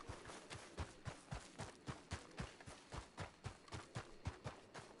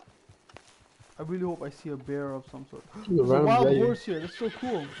 I really hope I see a bear of some sort. The There's a random wild guy here. horse here. That's so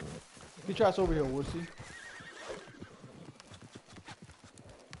cool. Get your ass over here, horsey.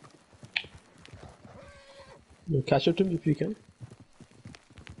 You catch up to him if you can.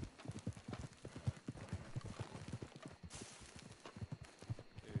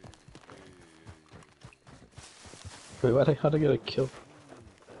 Wait, how'd I get a kill?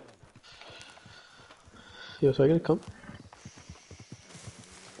 Yo, so I gonna come?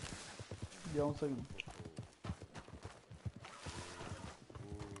 Yeah, 1 second.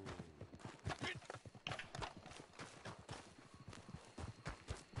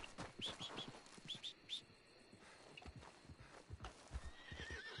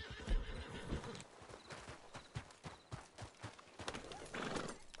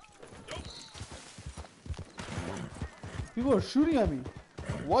 People are shooting at me.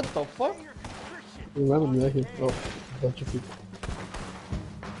 What the fuck? You ran on me right here. Oh, a bunch of people.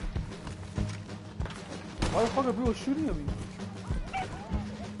 Why the fuck are people shooting at me?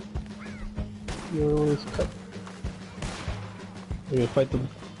 You know, let's cut. We're gonna fight them.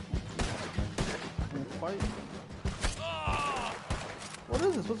 Fight. What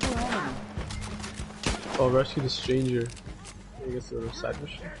is this? What's going on? Oh, rescue the stranger. I guess it's a side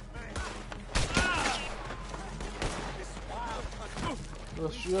mission.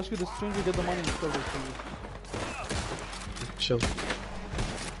 Rescue the stranger, get the money and kill the stranger. Chill.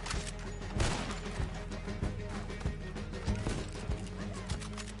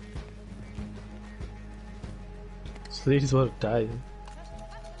 This lady's about to die.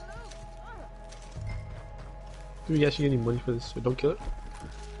 Do we actually get any money for this? Don't kill it.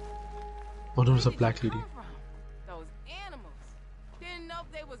 Oh no, it's a black lady. Those animals. Didn't know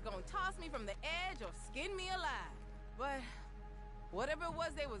if they was gonna toss me from the edge or skin me alive. But whatever it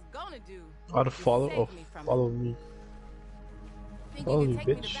was they was gonna do. How to follow? saved Oh, me from follow it. me. Think Follow you me, can take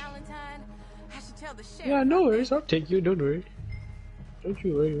me bitch. to Valentine? I should tell the sheriff. Yeah, no about worries. this. I'll take you. Don't worry. Don't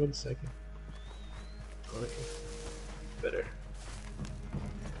you worry. 1 second. Alright. Better.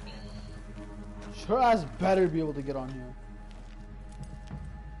 Sure as better be able to get on here.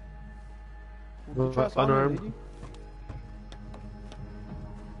 No, Would you trust on her, unarmed. lady?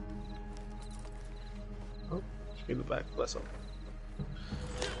 Oh, she came back. Bless her.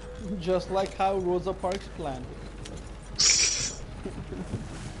 Just like how Rosa Parks planned. She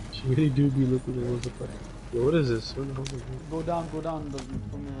really do be looking at Rosa Parks. Yo, what is this? What the hell is this? Go down from behind,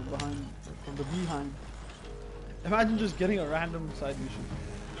 from the behind. Imagine just getting a random side mission.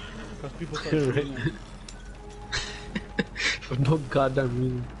 Because people start shooting at you. For no goddamn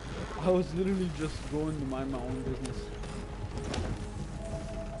reason. I was literally just going to mind my own business.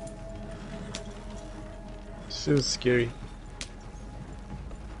 This is scary.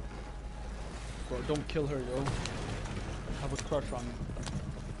 Bro, don't kill her, yo. I have a crush on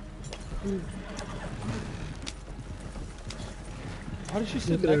her. How did she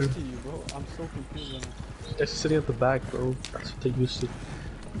sit Look at next her. to you, bro? I'm so confused right now. That's sitting at the back, bro. That's what they used to.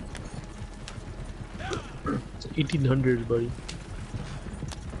 It's 1800s, buddy.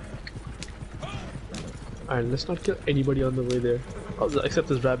 Alright, let's not kill anybody on the way there. Oh, except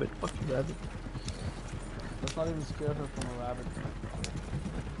this rabbit. Fuck you, rabbit. Let's not even scare her from a rabbit.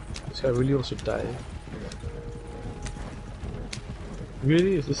 This guy really wants to die.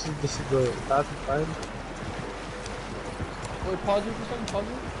 Really? This is the path of time? Wait, pause it for a second, pause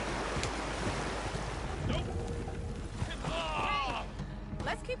it.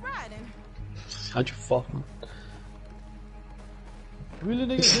 Let's keep riding. How'd you fall? Really,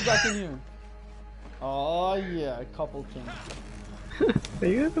 niggas, get back in here. Oh yeah, a couple things. Are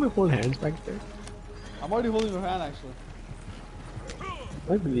you guys gonna hold hands back there? I'm already holding your hand actually.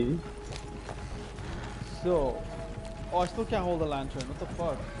 I believe you. So, oh, I still can't hold the lantern. What the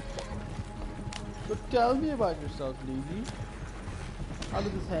fuck? So tell me about yourself, lady. How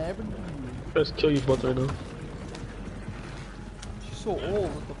did this happen to you? Let's kill you both right now. She's so old.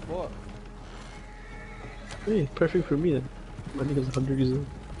 What the fuck? Hey, perfect for me then. My nigga's 100 years old.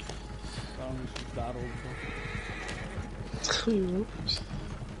 I don't know if she's that old. You know?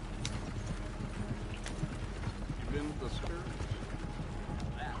 Been with the skirt?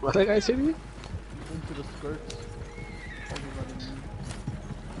 What that guy say to me? Into the skirts. Everybody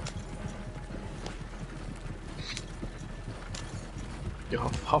knew. Yo,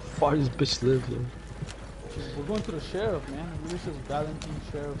 how far does this bitch live, yo? We're going to the sheriff, man. Louis says Valentine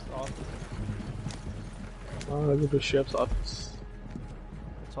Sheriff's Office. Oh, I go to the sheriff's office.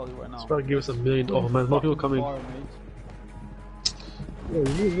 I'll tell you right now. He's probably give us $1 million. Oh man, more people coming. Far, mate. Yo,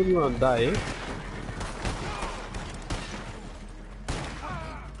 you really wanna die, eh?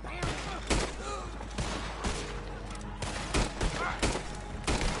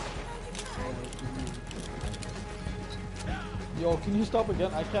 Yo, can you stop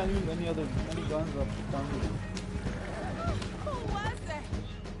again? I can't use any guns up down here. Who was that?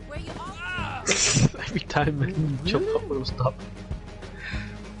 Where you all? Every time, man, you jump up and stop.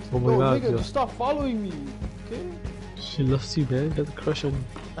 Oh my Yo, god, nigga, yo. just stop following me, okay? She loves you, man. Got a crush on you.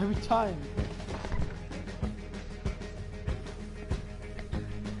 Every time.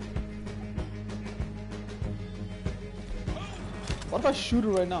 What if I shoot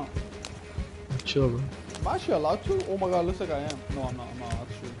her right now? Chill, man. Am I actually allowed to? Oh my god, looks like I am. No, I'm not allowed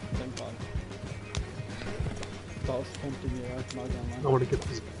to shoot. Thank god. That was tempting me, right? Not gonna I lie. wanna get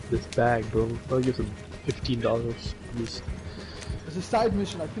this bag, bro. I'll give him $15 at least. It's a side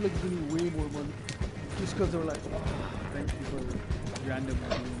mission. I feel like it's gonna be way more money. Just because they were like, oh, thank you for random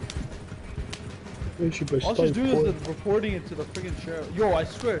money. You should All she's doing is reporting it to the freaking sheriff. Yo, I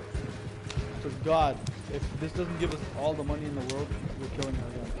swear to God, if this doesn't give us all the money in the world, we're killing her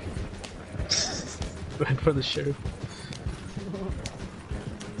again. right for the sheriff.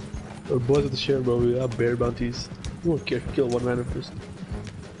 We're boys with the share, bro. We have bear bounties. We won't care if you kill one random person.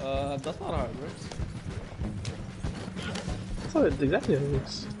 That's not how it works. That's not exactly how it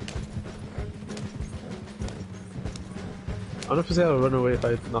works. I don't know if he's gonna run away if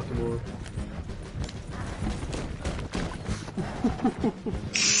I knock him over.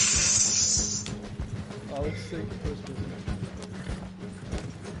 Oh, let's take the first person.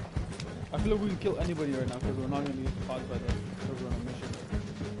 I feel like we can kill anybody right now because we're not gonna get caught by them because we're on a mission.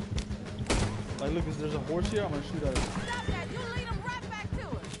 Like, look, there's a horse here. I'm gonna shoot at it. Stop that! You lead him right back to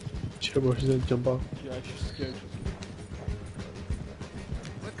us. Chill, bro. She's gonna jump off. Yeah, she's scared.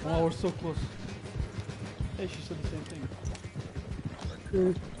 Oh, we're so close. Hey, she said the same thing.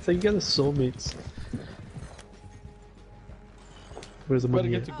 It's like you guys are soulmates. Where's the Better money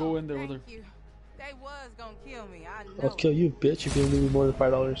get to at? go in there with her. Thank you. They was gonna kill me. I know. I'll kill you, bitch, if you don't give me more than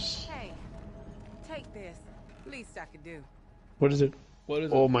 $5. Hey, take this. Least I could do. What is it? What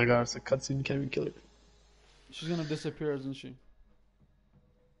is Oh it? my god, it's a cutscene. You can't even kill it. She's gonna disappear, isn't she?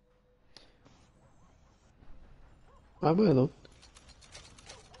 Why am I alone?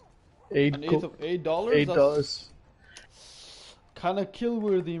 An eighth of $8? $8. Kind of kill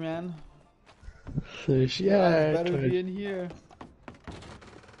worthy, man. Yeah, Better be in here.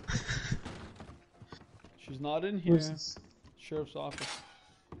 She's not in here. Sheriff's office.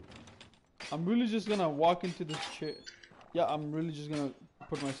 I'm really just gonna walk into this chair. Yeah, I'm really just gonna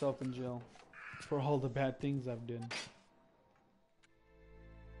put myself in jail for all the bad things I've done.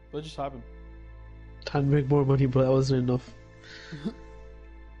 What just happened? Time to make more money, but that wasn't enough.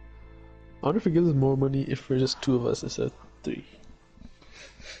 I wonder if it gives us more money if we're just 2 of us instead of 3.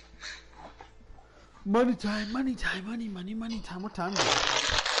 Money time, money time, money time. What time is it?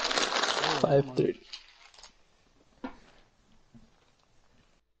 5:30.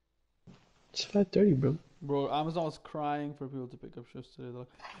 It's 5:30, bro. Bro, Amazon was crying for people to pick up shifts today. They're like,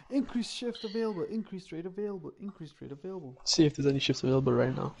 increased shift available, increased rate available, increased rate available. Let's see if there's any shifts available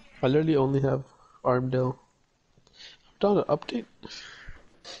right now. I literally only have Armdale. I'm down to update.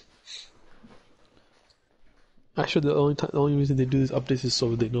 Actually, the only reason they do these updates is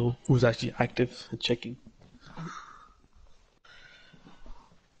so they know who's actually active and checking.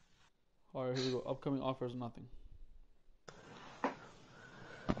 Alright, here we go. Upcoming offers, nothing.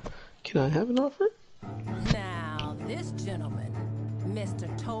 Can I have an offer? Now, this gentleman, Mr.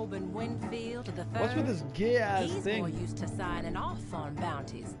 Tobin Winfield III. What's with this gay ass He's thing? more used to signing off on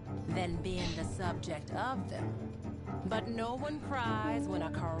bounties than being the subject of them. But no one cries when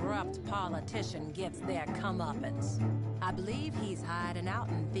a corrupt politician gets their comeuppance. I believe he's hiding out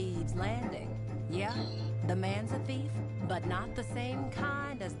in Thieves' Landing. Yeah, the man's a thief, but not the same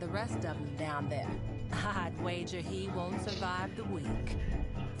kind as the rest of them down there. I'd wager he won't survive the week.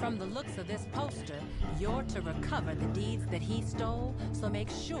 From the looks of this poster, you're to recover the deeds that he stole, so make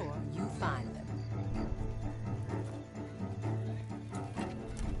sure you find them.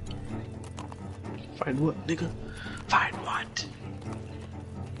 Find what, nigga? Find what?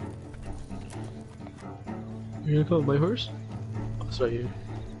 You're gonna call my horse? Oh, it's right here.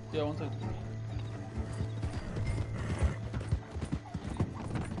 Yeah, one second.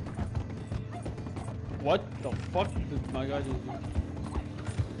 What the fuck did my guy just do?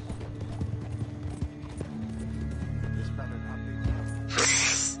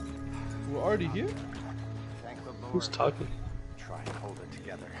 We're already here? Thank the Lord. Who's talking? Try and hold it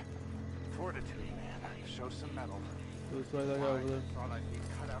together. Fortitude, man. Show some mettle. Let's try that guy over there. Thought I'd be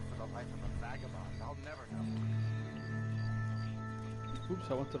cut out for the life of a vagabond. I'll never know. Oops,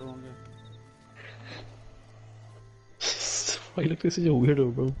 I went to the wrong guy. Why you look like such a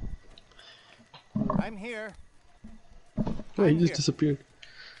weirdo, bro? I'm here. Oh, I'm he just here. disappeared.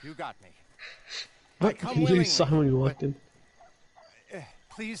 You got me. What? come You literally saw him when you willingly, walked in.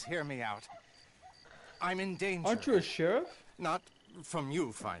 Please hear me out. I'm in danger. Aren't you a sheriff? Not from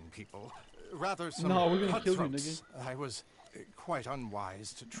you, fine people. Rather some No, we're gonna kill you, cutthroats I was quite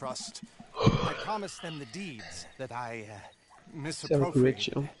unwise to trust. I promised them the deeds that I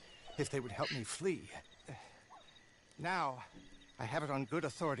misappropriated if they would help me flee. Now, I have it on good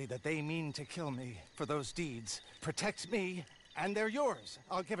authority that they mean to kill me for those deeds. Protect me, and they're yours.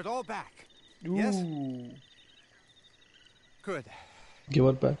 I'll give it all back. Ooh. Yes? Good. Give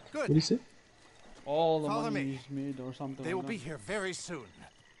what back? Good. What do you say? All the Follow money me. he's made or something. They will like be that. here very soon.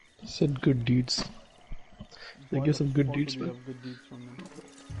 He said good deeds. They Why give the some good fuck deeds, would we man. have good deeds from them?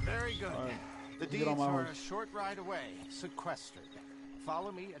 Very good. All right. The Get deeds on my are horse. a short ride away, sequestered.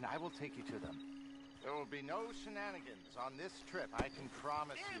 Follow me and I will take you to them. There will be no shenanigans on this trip, I can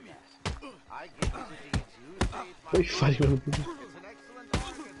promise you that. I give you the deeds, you save my Why are you fighting with him? It's an excellent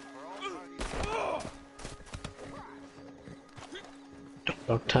bargain for all parties.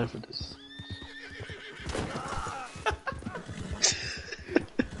 don't have time for this.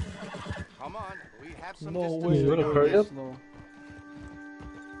 Come on, we have some No distance way. You wanna you're hurry this up? slow.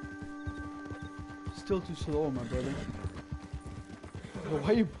 Still too slow, my brother. Yo, why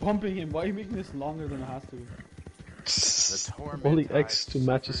are you bumping him? Why are you making this longer than it has to be? Holding X to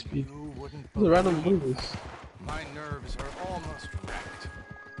match his speed. It's a random movers. My nerves are almost wrecked.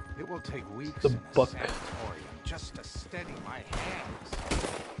 It will take weeks The in a buck. sanatorium just to steady my hands.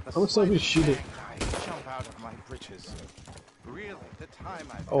 The How much time we slightest shoot it? bang, I jump out of my britches. Really, the time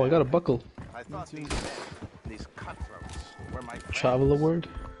I Oh, I got a buckle. I thought these cutthroats were my friends. Travel award.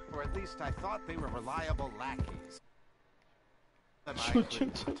 Or at least I thought they were reliable lackeys. That I Shoot,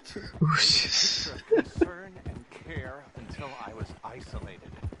 couldn't. shoot, shoot. They were a picture of concern and care until I was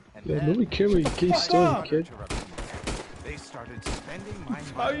isolated. And Yeah, then nobody care what you get started, kid. they started spending my money.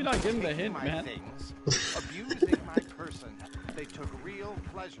 How are you not getting the taking hint, my man? things, abusing my person. They took real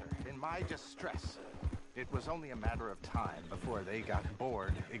pleasure in my distress. It was only a matter of time before they got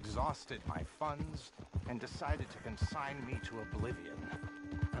bored, exhausted my funds, and decided to consign me to oblivion.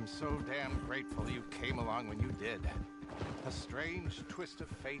 I'm so damn grateful you came along when you did. A strange twist of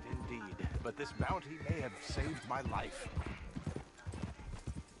fate indeed, but this bounty may have saved my life.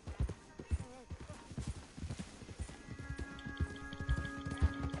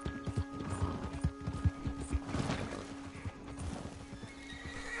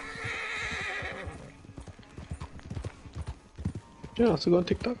 Yeah, also go on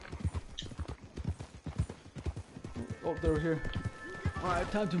TikTok. Oh, they were here.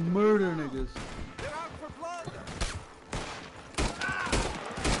 Alright, time to murder niggas. They're out for blood!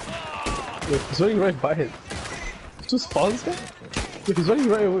 Wait, he's running right by it. Just follow this guy? Wait, he's running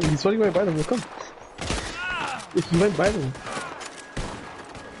right by them, we'll come. If he went by them.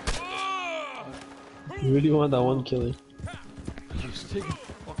 You really want that one killer. It's taking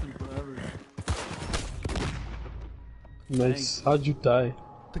fucking forever. Nice. How'd you die?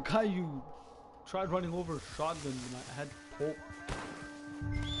 The guy you tried running over shotgun and I had hope.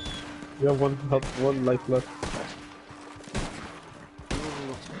 You have one health, one life left.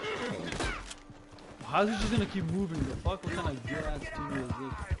 How's he just gonna keep moving? The fuck? What kind of good ass team is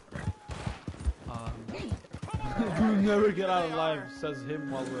this? You never get out alive, says him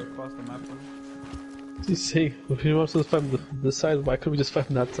while we're across the map from him. He's saying, if he wants to fight on this side, why couldn't we just fight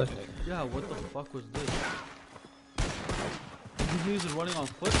on that side? Yeah, what the fuck was this? These niggas are running on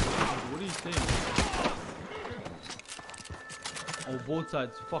foot? What are you saying? Oh, both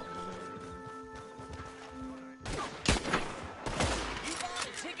sides. Fuck.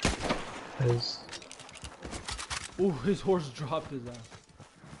 Nice. Oh, his horse dropped his ass.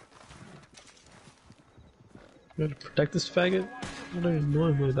 You gotta protect this faggot? I don't even know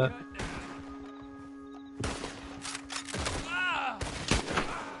him like that.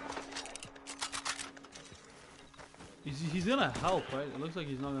 He's gonna help, right? It looks like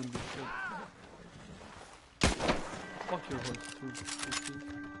he's not gonna do shit. Fuck your horse, too.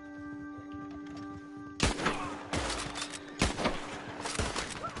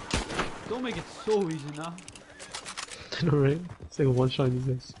 Don't make it so easy now. I know, right? It's like a one shot these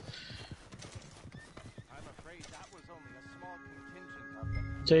days. I'm afraid that was only a small contingent of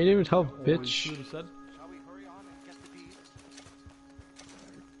them. Jay, you didn't even help, Oh, you bitch. should've said. Shall we hurry on and get the deeds?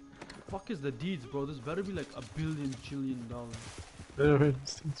 Fuck is the deeds, bro? This better be like $1 billion trillion. I know, right?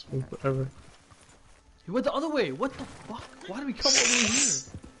 This thing's been forever. He went the other way. What the fuck? Why did we come all the way here?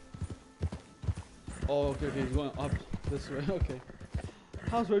 Oh, okay, okay. He's going up this way. Okay.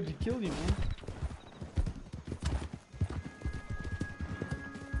 How's ready to kill you, man?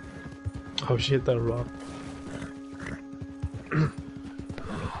 Oh, she hit that rock.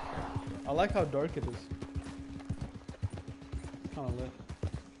 I like how dark it is. It's kind of lit.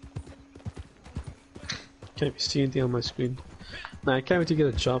 Can't see anything on my screen. Nah, I can't wait to get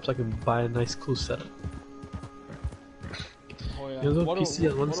a job so I can buy a nice cool setup. Oh yeah. You have a What PC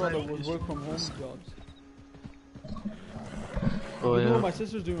on one what side, about the PC work from home jobs? Oh You know what yeah. my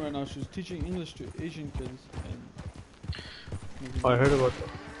sister's doing right now? She's teaching English to Asian kids. And Oh, I heard about that.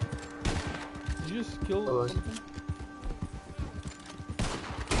 did you just kill Oh, something?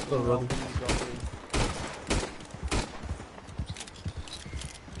 Oh, running.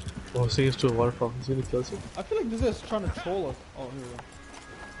 Oh, so he's to a waterfall. He's gonna kill us. I feel like this guy's trying to troll us. Oh, here we go.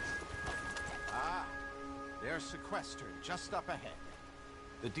 Ah, they're sequestered just up ahead.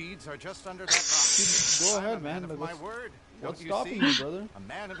 The deeds are just under that rock. Go I'm ahead, a man. of Like, my word. what's Don't you stopping see? you, brother? A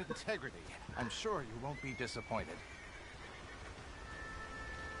man of integrity. I'm sure you won't be disappointed.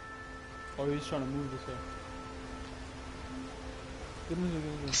 Oh, he's trying to move this way. Get in, get in,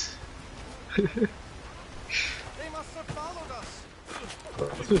 get in. They must have followed us.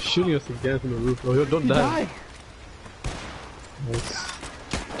 Let's go shooting us again from the roof. No, don't die. Nice.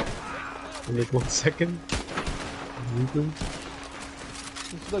 In like 1 second. This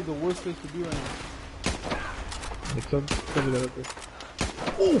is like the worst place to be right now. Like, come do that up there.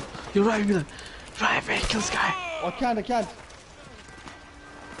 Oh! You're right, man. Drive it, kill this guy. Oh, I can't.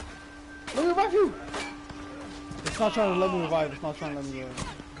 Let me revive you! It's not trying to let me revive.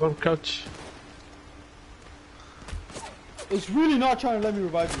 Go on, crouch. It's really not trying to let me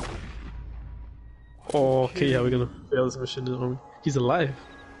revive you. Oh, okay, yeah, we're gonna fail this mission, aren't we? He's alive.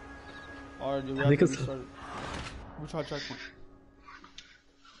 Alright, we have to restart it. We'll try checkpoint.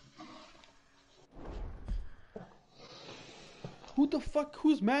 Who the fuck,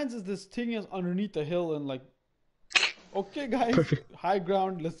 whose mans is this thing is underneath the hill and like, okay guys, perfect. High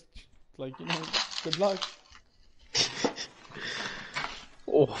ground, let's, like, you know, good luck.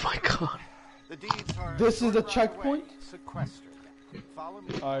 Oh my god. This is the checkpoint?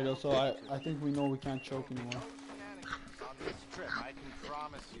 Alright, so I think we know we can't choke anymore.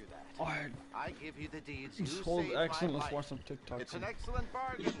 Alright. I give you the deeds. This whole excellent, let's watch some TikTok. It's an excellent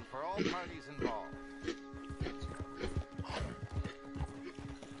bargain for all parties involved.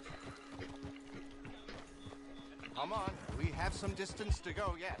 Come on, we have some distance to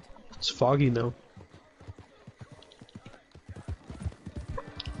go yet. It's foggy now.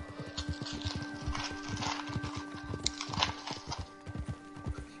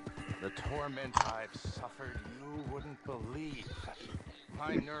 The torment I've suffered, you wouldn't believe.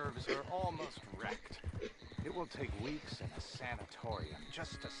 My nerves are almost wrecked. It will take weeks in a sanatorium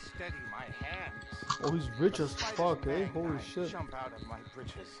just to steady my hands. Oh, he's rich as fuck, eh? Holy shit. Jump out of my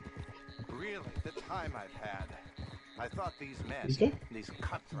britches. Really, the time I've had. I thought these men, these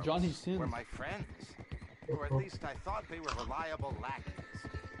cutthroats, were my friends. Or at least I thought they were reliable lackeys.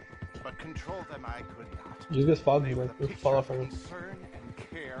 But control them I could not. You just follow me, man. Fall off from concern and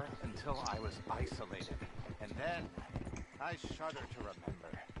care until I was isolated. And then, I shudder to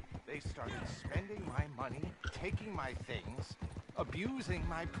remember, they started spending my money, taking my things, abusing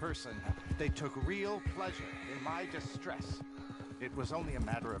my person. They took real pleasure in my distress. It was only a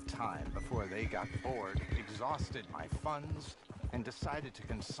matter of time before they got bored, exhausted my funds, and decided to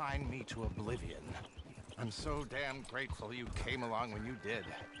consign me to oblivion. I'm so damn grateful you came along when you did.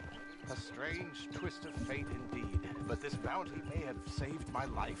 A strange twist of fate indeed, but this bounty may have saved my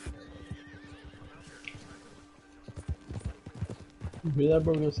life. Maybe that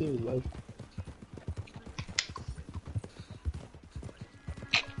bro gonna save his life.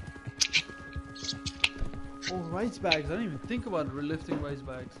 Oh, rice bags. I didn't even think about relifting rice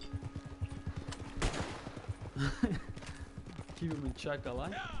bags. Keep him in check, I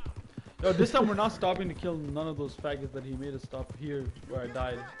like. Yo, this time we're not stopping to kill none of those faggots that he made us stop here where I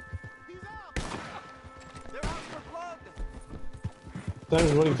died. They're out for blood. That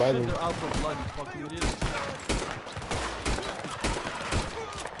was running by them. They're out for blood, you fucking idiots.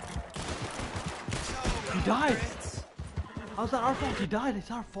 He died! How's that our fault? He died,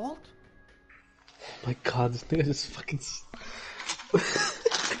 it's our fault? My god, this nigga just fucking. This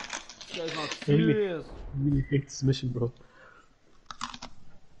guy's not serious. I really hate this mission, bro.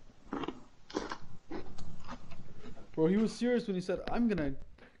 Bro, he was serious when he said, I'm gonna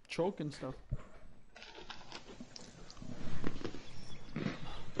choke and stuff.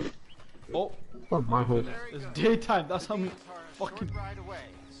 Oh, Oh, my hood. it's daytime, that's how many fucking... Right away.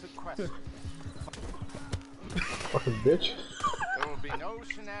 Sequester. Fucking bitch. There will be no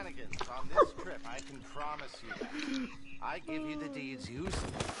shenanigans on this trip, I can promise you that. I give you the deeds you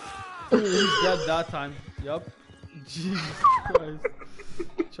He's dead that time. Yup. Jesus Christ.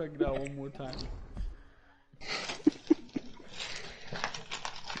 Check it out one more time.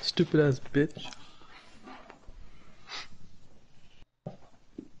 Stupid ass bitch.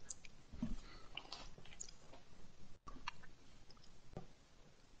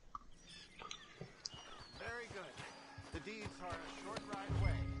 Very good. The deeds are a short ride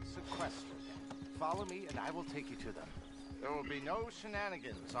away, sequestered. Follow me and I will take you to them. There will be no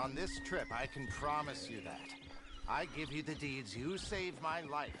shenanigans on this trip, I can promise you that. I give you the deeds, you save my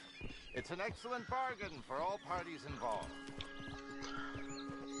life. It's an excellent bargain for all parties involved.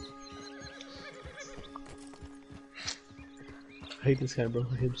 I hate this guy, bro.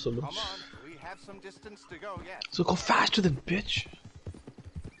 I hate him so much. Come on, we have some distance to go yet. So go faster than bitch.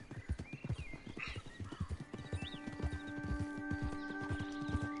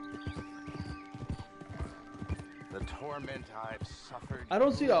 The torment I've suffered. I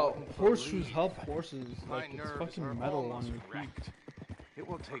don't see how horseshoes help horses. Like, it's fucking metal on your feet. Wrecked. It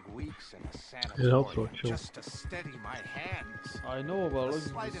will take weeks in a It helps, sanatorium sure. just to steady my hands. I know, but it The looks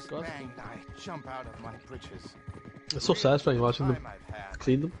slightest disgusting. bang, I jump out of my britches. It's so satisfying watching them. Time I've had.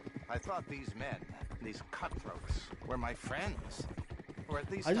 clean them? I thought these men, these cutthroats, were my friends. Or at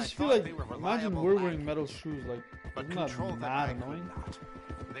least I just feel thought like, they were imagine reliable we're wearing lackey. metal shoes, like, But isn't that control them mad I could annoying? not.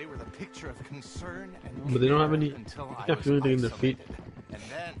 They were the picture of concern and But they don't have care any. until They I can't was feel anything in their feet. isolated. And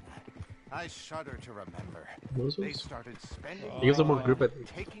then I shudder to remember. Those They ones? started spending It gives them more grip, I think.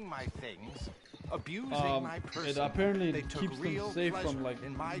 taking my things, abusing my It person. apparently They took keeps them real safe from pleasure like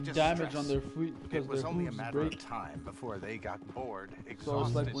in my damage on distress. their feet because It was their only a hooves matter break. of time before they got bored, So exhausted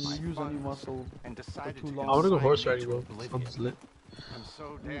it's like when my you use any funds, muscle and for decided too to long. I want to go consign horse me riding, to bro. oblivion. Sounds lit. I'm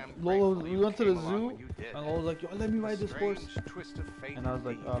so damn Lolo, grateful we you went to the came along zoo when you did. and I was like, yo, let me ride this horse. Strange twist of fate And I was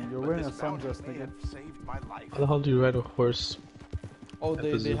like, indeed, you're but wearing this a sundress, bounty may nigga. have saved my life. How the hell do you ride a horse? Oh, At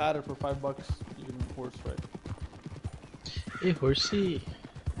they the zoo. had it for $5. You can horse ride. Hey, horsey.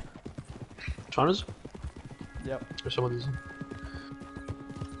 Toronto's? Yep. Or someone's?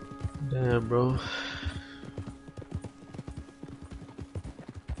 Damn, bro.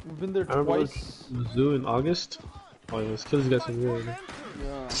 We've been there I remember twice. the zoo in August. Oh, yeah, let's kill these guys from here.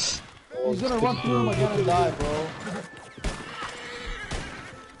 Yeah. He's gonna run through him again and die, bro.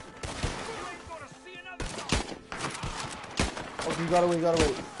 Okay, you gotta wait, you gotta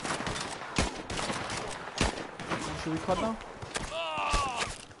wait. Should we cut now?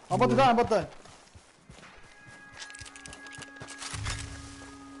 I'm about to die, I'm about to die.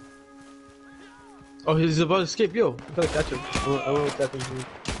 Oh, he's about to escape. Yo, I gotta catch him. I want to catch him.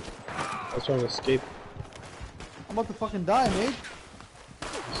 I was trying to escape. I'm about to fucking die, mate.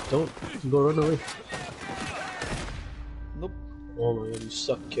 Just don't. Go run away. Nope. Oh my god, you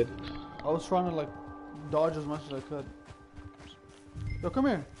suck, kid. I was trying to like dodge as much as I could. Yo, come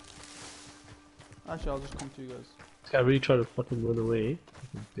here. Actually, I'll just come to you guys. This guy really tried to fucking run away.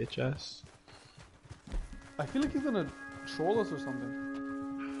 Fucking bitch ass. I feel like he's gonna troll us or something.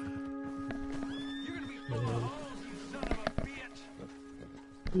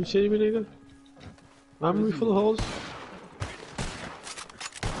 You shitting me, nigga? I'm me full of holes.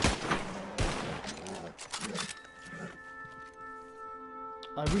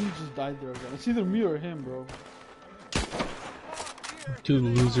 I really just died there again. It's either me or him, bro. Two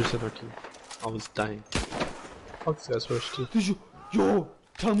losers in our team. I was dying. Fuck this guy's first too. Did you? Yo,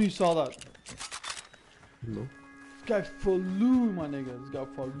 tell me you saw that. No. This guy flew, my nigga. This guy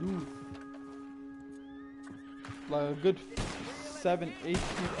flew. Like a good 7-8 feet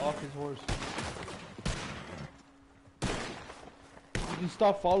off his horse. You can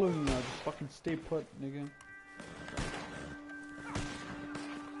stop following me now. Just fucking stay put, nigga.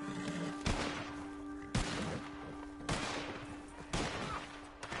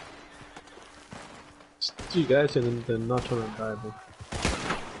 It's 3 guys and then not trying to die, bro.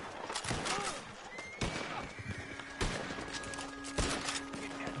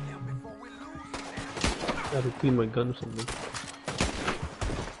 I have to clean my gun or something.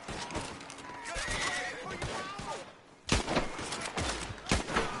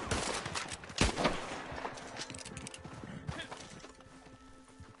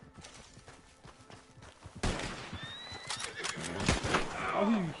 How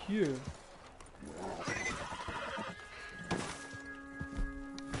are you here?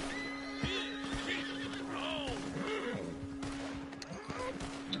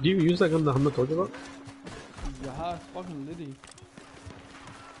 Do you use that gun that Hamza told you about? Yeah, it's fucking litty.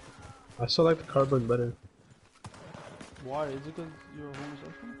 I still like the carbine better. Why? Is it because you're a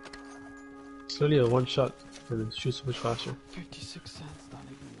homosexual? It's literally a one shot and it shoots much faster. 56 cents, not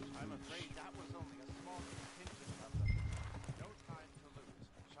even. I'm afraid that was only a small contingent of them. No time to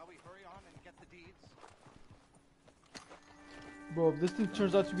lose. Shall we hurry on and get the deeds? Bro, if this thing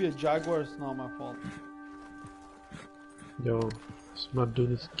turns out to be a Jaguar, it's not my fault. Yo, I'm not doing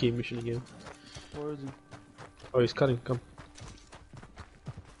this game mission again. Where is he? Oh, he's cutting, come.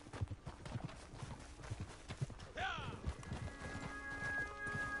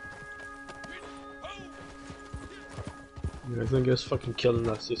 Yeah, he's gonna get us fucking killed in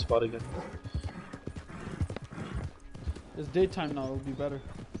that safe spot again. It's daytime now, it'll be better.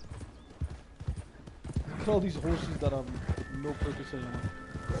 Look at all these horses that have no purpose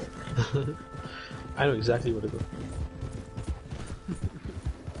anymore. I know exactly where to go.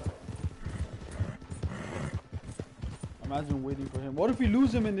 Imagine waiting for him. What if we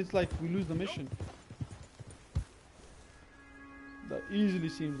lose him and it's like we lose the mission? That easily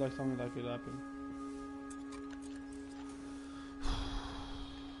seems like something that could happen.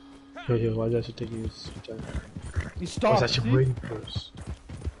 Yo, why did I take you this time? He I was stopped. actually See? waiting for us.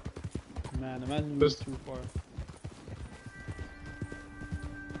 Man, imagine you This- went too far.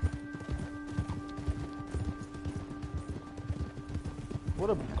 What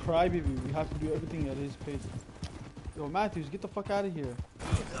a crybaby. We have to do everything at his pace. Yo, Matthews, get the fuck out of here.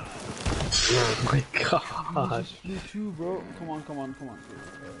 Oh my You god. just flew too, bro. Come on, come on, come on.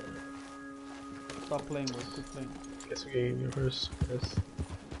 Stop playing, bro. Quit playing. Guess we're getting your first. Yes.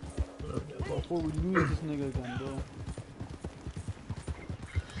 Before we lose this nigga again, bro.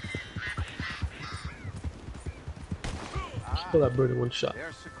 Kill that bird in one shot.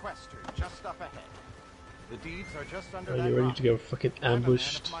 They're sequestered just up ahead. The deeds are just under Are that you ready rock. to get fucking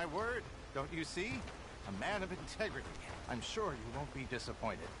ambushed? I'm a man of my word, don't you see? A man of integrity. I'm sure you won't be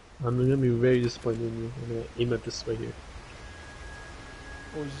disappointed. I'm gonna be very disappointed in you. I'm gonna aim at this right here.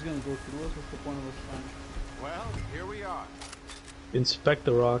 Oh, he's just gonna go through us? What's the point of us trying? Well, here we are. Inspect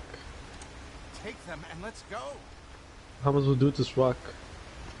the rock. Take them and let's go. How much will do with this rock?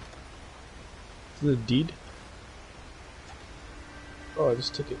 Is it a deed? Oh, I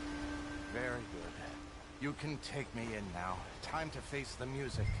just took it. Very good. You can take me in now. Time to face the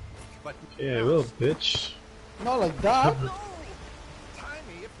music. But Yeah, I will, bitch. Not like that! no! Tie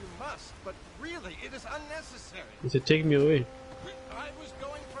me if you must, but really, it is unnecessary. He said, take me away. I was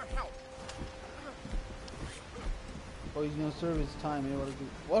going for help. Oh, he's gonna serve his time, eh?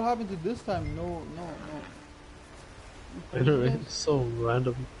 What happened to this time? No. I know, right? It's so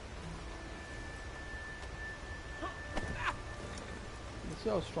random. Let's see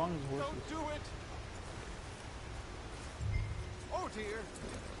how strong his horse Don't is. do it. Oh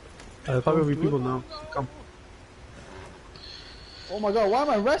dear. Probably do people it. now. Come. Oh my god, why am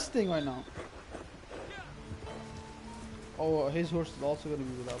I resting right now? Oh, his horse is also gonna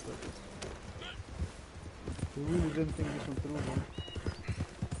be without purpose. We really didn't think this one through, bro.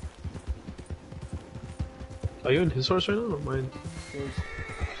 Are you in his horse right now or mine? Yours.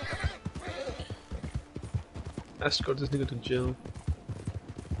 Escort this nigga to jail.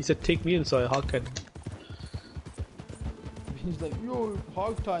 He said, take me in, so I hawked. He's like, yo,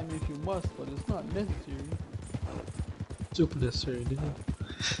 hog time if you must, but it's not necessary. Super necessary, nigga.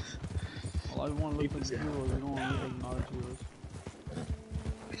 Well, I want to look like heroes, we don't want to look like not heroes.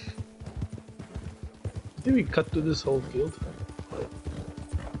 Did we cut through this whole field?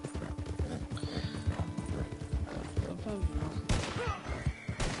 Sometimes you must.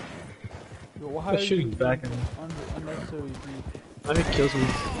 Yo, why I'm are shooting you back at him. unnecessary, dude? I think it kills me.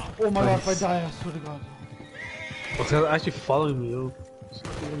 Oh my god, if I Nice. die, I swear to god. Oh, it's actually following me, yo.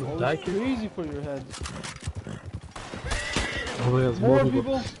 I'm gonna Oh, die, it's kid. crazy for your head. Oh my god, there's More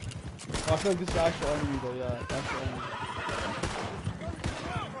people? Oh, I feel like this is actual enemy though, yeah, it's actual enemy.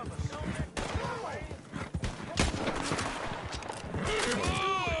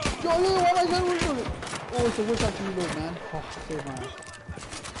 Yo, why am I getting reloaded? Oh, it's a wish after reload, man. Oh, save my ass.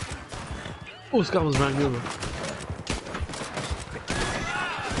 Oh, this guy was running me over.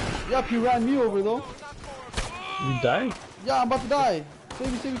 Yep, he ran me over though. You die? Yeah, I'm about to die.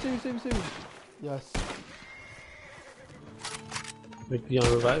 Save me, save me, save me, save me, save me. Yes. Make me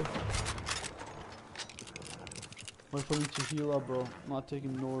on revive. Wait for me to heal up, bro. I'm not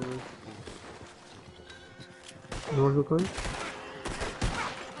taking no risk. No one's recording?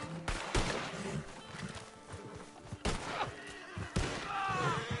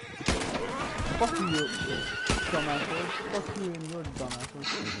 Fuck you, dumbass. Fuck you and your dumbass.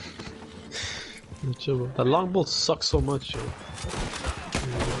 Chill, bro. That longbow sucks so much, yo.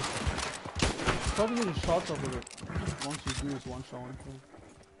 Probably getting shots off of it. Once you do this one shot, one kill.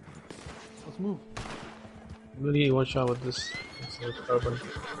 Let's move. I'm gonna get one shot with this. Carbon.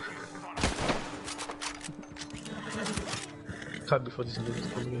 Cut before these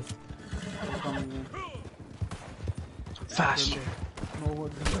niggas come again. It's coming in. Faster! No,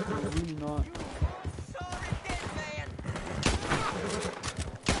 what? Really not.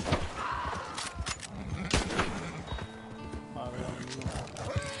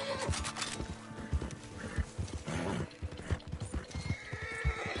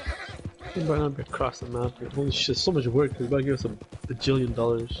 We're about to across the map. Holy shit, so much work. It's about to give us a bajillion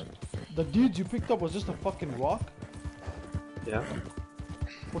dollars. The dude you picked up was just a fucking rock? Yeah.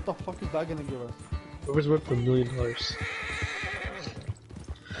 What the fuck is that gonna give us? Whoever's worth $1 million.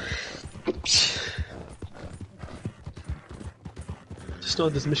 Just know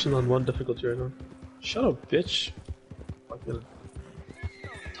this mission on 1 difficulty right now. Shut up, bitch. Fucking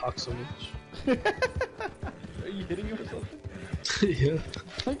talk so much. Are you hitting him or something? Yeah.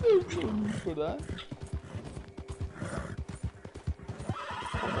 I there's no need for that.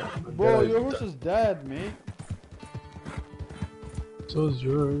 Bro, God, your horse is dead, mate. So is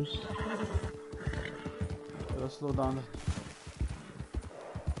yours. Let's slow down.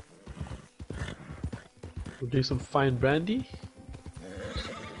 We'll drink some fine brandy.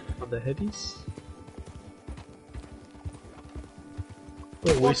 On the headies.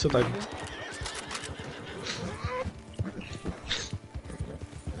 What a waste of time.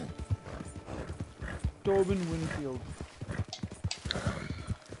 Tobin Winfield.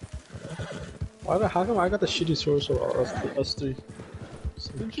 How come I got the shitty sword so us three?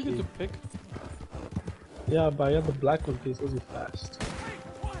 Didn't you get to pick? Yeah, but I got the black one because it was fast.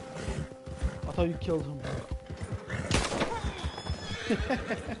 I thought you killed him.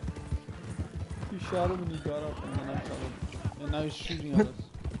 You shot him and he got up and then I shot him. And now he's shooting at us.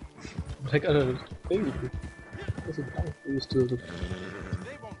 But I got a thing. What's it about? We used to. They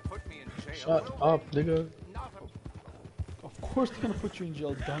won't put me in jail. Shut up, nigga. Of course they're gonna put you in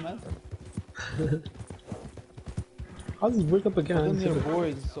jail, dumbass. How does he wake up again? But then they're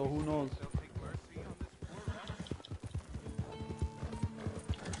boys, so who knows?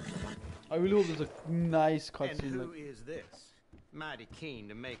 I really hope there's a nice And cutscene. who Like, is this? Mighty keen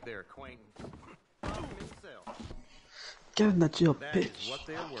to make their acquaintance. Himself. Get in that jail, That is bitch. what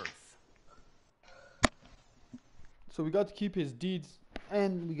they're worth. so we got to keep his deeds,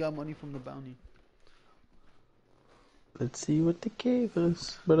 and we got money from the bounty. Let's see what they gave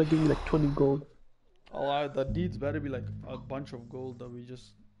us. Better give me like 20 gold. Alright, the deeds better be like a bunch of gold that we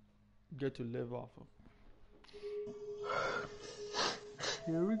just get to live off of.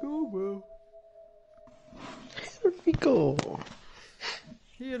 Here we go, bro. Here we go.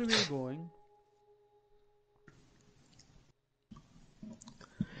 Here we're going.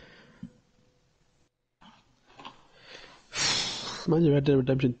 Imagine Red Dead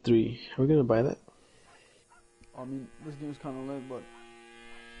Redemption 3. Are we gonna buy that? I mean, this game's kind of lit, but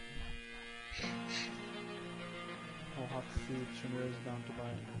I'll have to see if Shamir is down to buy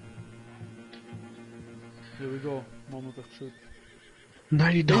it. Here we go, moment of truth.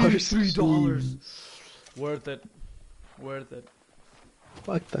 $90. $3. Worth it. Worth it.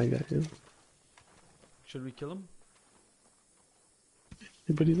 Fuck that guy, man. Should we kill him?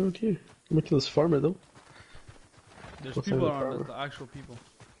 Yeah, but he's not here. I'm gonna kill this farmer though. There's What's people that, around us, farmer? the actual people.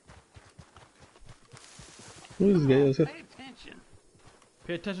 Who is this guy? Let's go. Pay attention.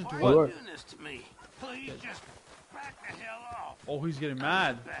 Pay attention to Why what? are you doing this to me? Please just back the hell off. Oh, he's getting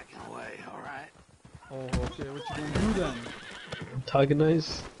mad. Backing away, alright? Oh, okay, what you gonna do then?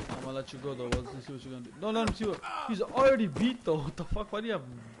 Antagonize. I'm gonna let you go though, let's see what you're gonna do. No, let him see what. He's already beat though, what the fuck? Why do you have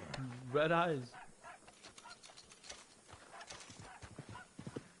red eyes?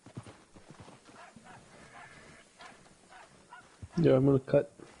 Yeah, I'm gonna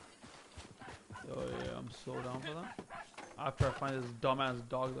cut. Oh yeah, I'm so down for that. After I find this dumbass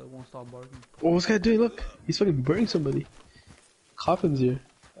dog that won't stop barking. Oh, what's this guy doing? Look, he's fucking burning somebody. Coffin's here.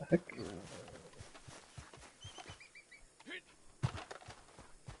 The heck?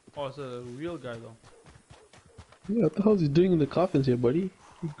 Oh, it's a real guy though. Yeah, what the hell is he doing in the coffins here, buddy?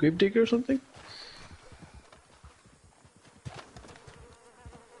 Grave digger or something?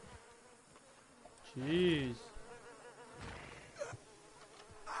 Jeez.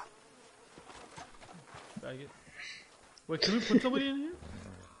 Bag it. Wait, can we put somebody in here?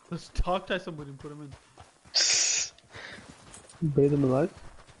 Let's talk tie somebody and put him in. Bury them alive?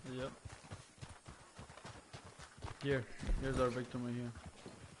 Yep. Here's our victim right here.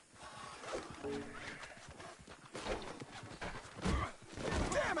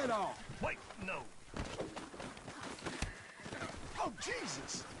 Damn it all! Wait, no. Oh,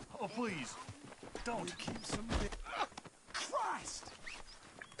 Jesus! Oh, please. Don't. Keep some... Christ!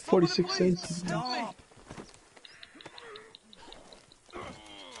 46 cents. Stop!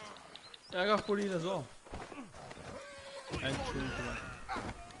 Yeah, I got 48 as well. And chewing tobacco.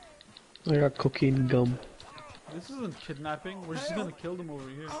 I got cocaine gum. This isn't kidnapping. We're just gonna kill them over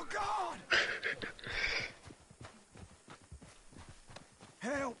here. Oh, God!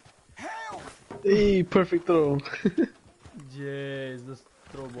 Help! Help! Hey, perfect throw. Jeez, let's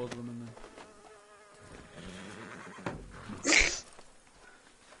throw both of them in there.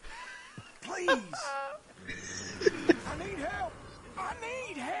 Please! I need help! I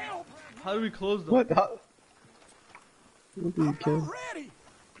need help! How do we close them? What? How? What did you I'm kill? not ready!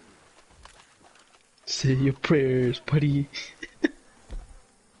 Say your prayers, buddy.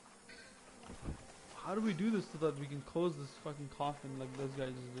 How do we do this so that we can close this fucking coffin like those guys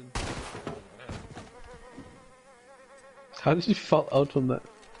just did? How did you fall out from that?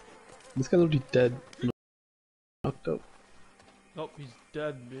 This guy's already dead. Knocked out. Nope, he's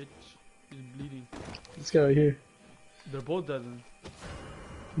dead, bitch. He's bleeding. This guy right here. They're both dead then.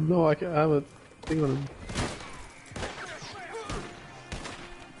 No, I can't have a thing on him.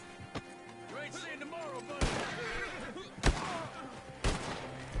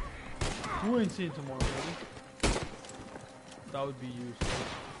 Who ain't seeing tomorrow, baby? That would be you.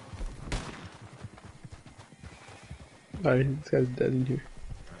 Alright, this guy's dead in here.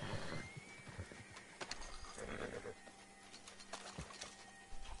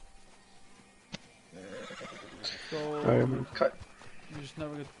 So Alright, I'm gonna cut. you just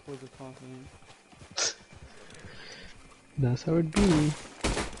never get to put the talk in. That's how it be.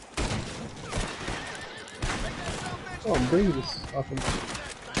 Oh, I'm bringing this off of.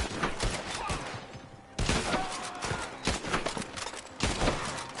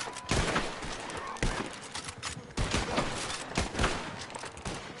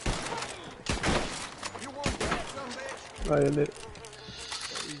 You want that, some bitch? Alright, I lit it.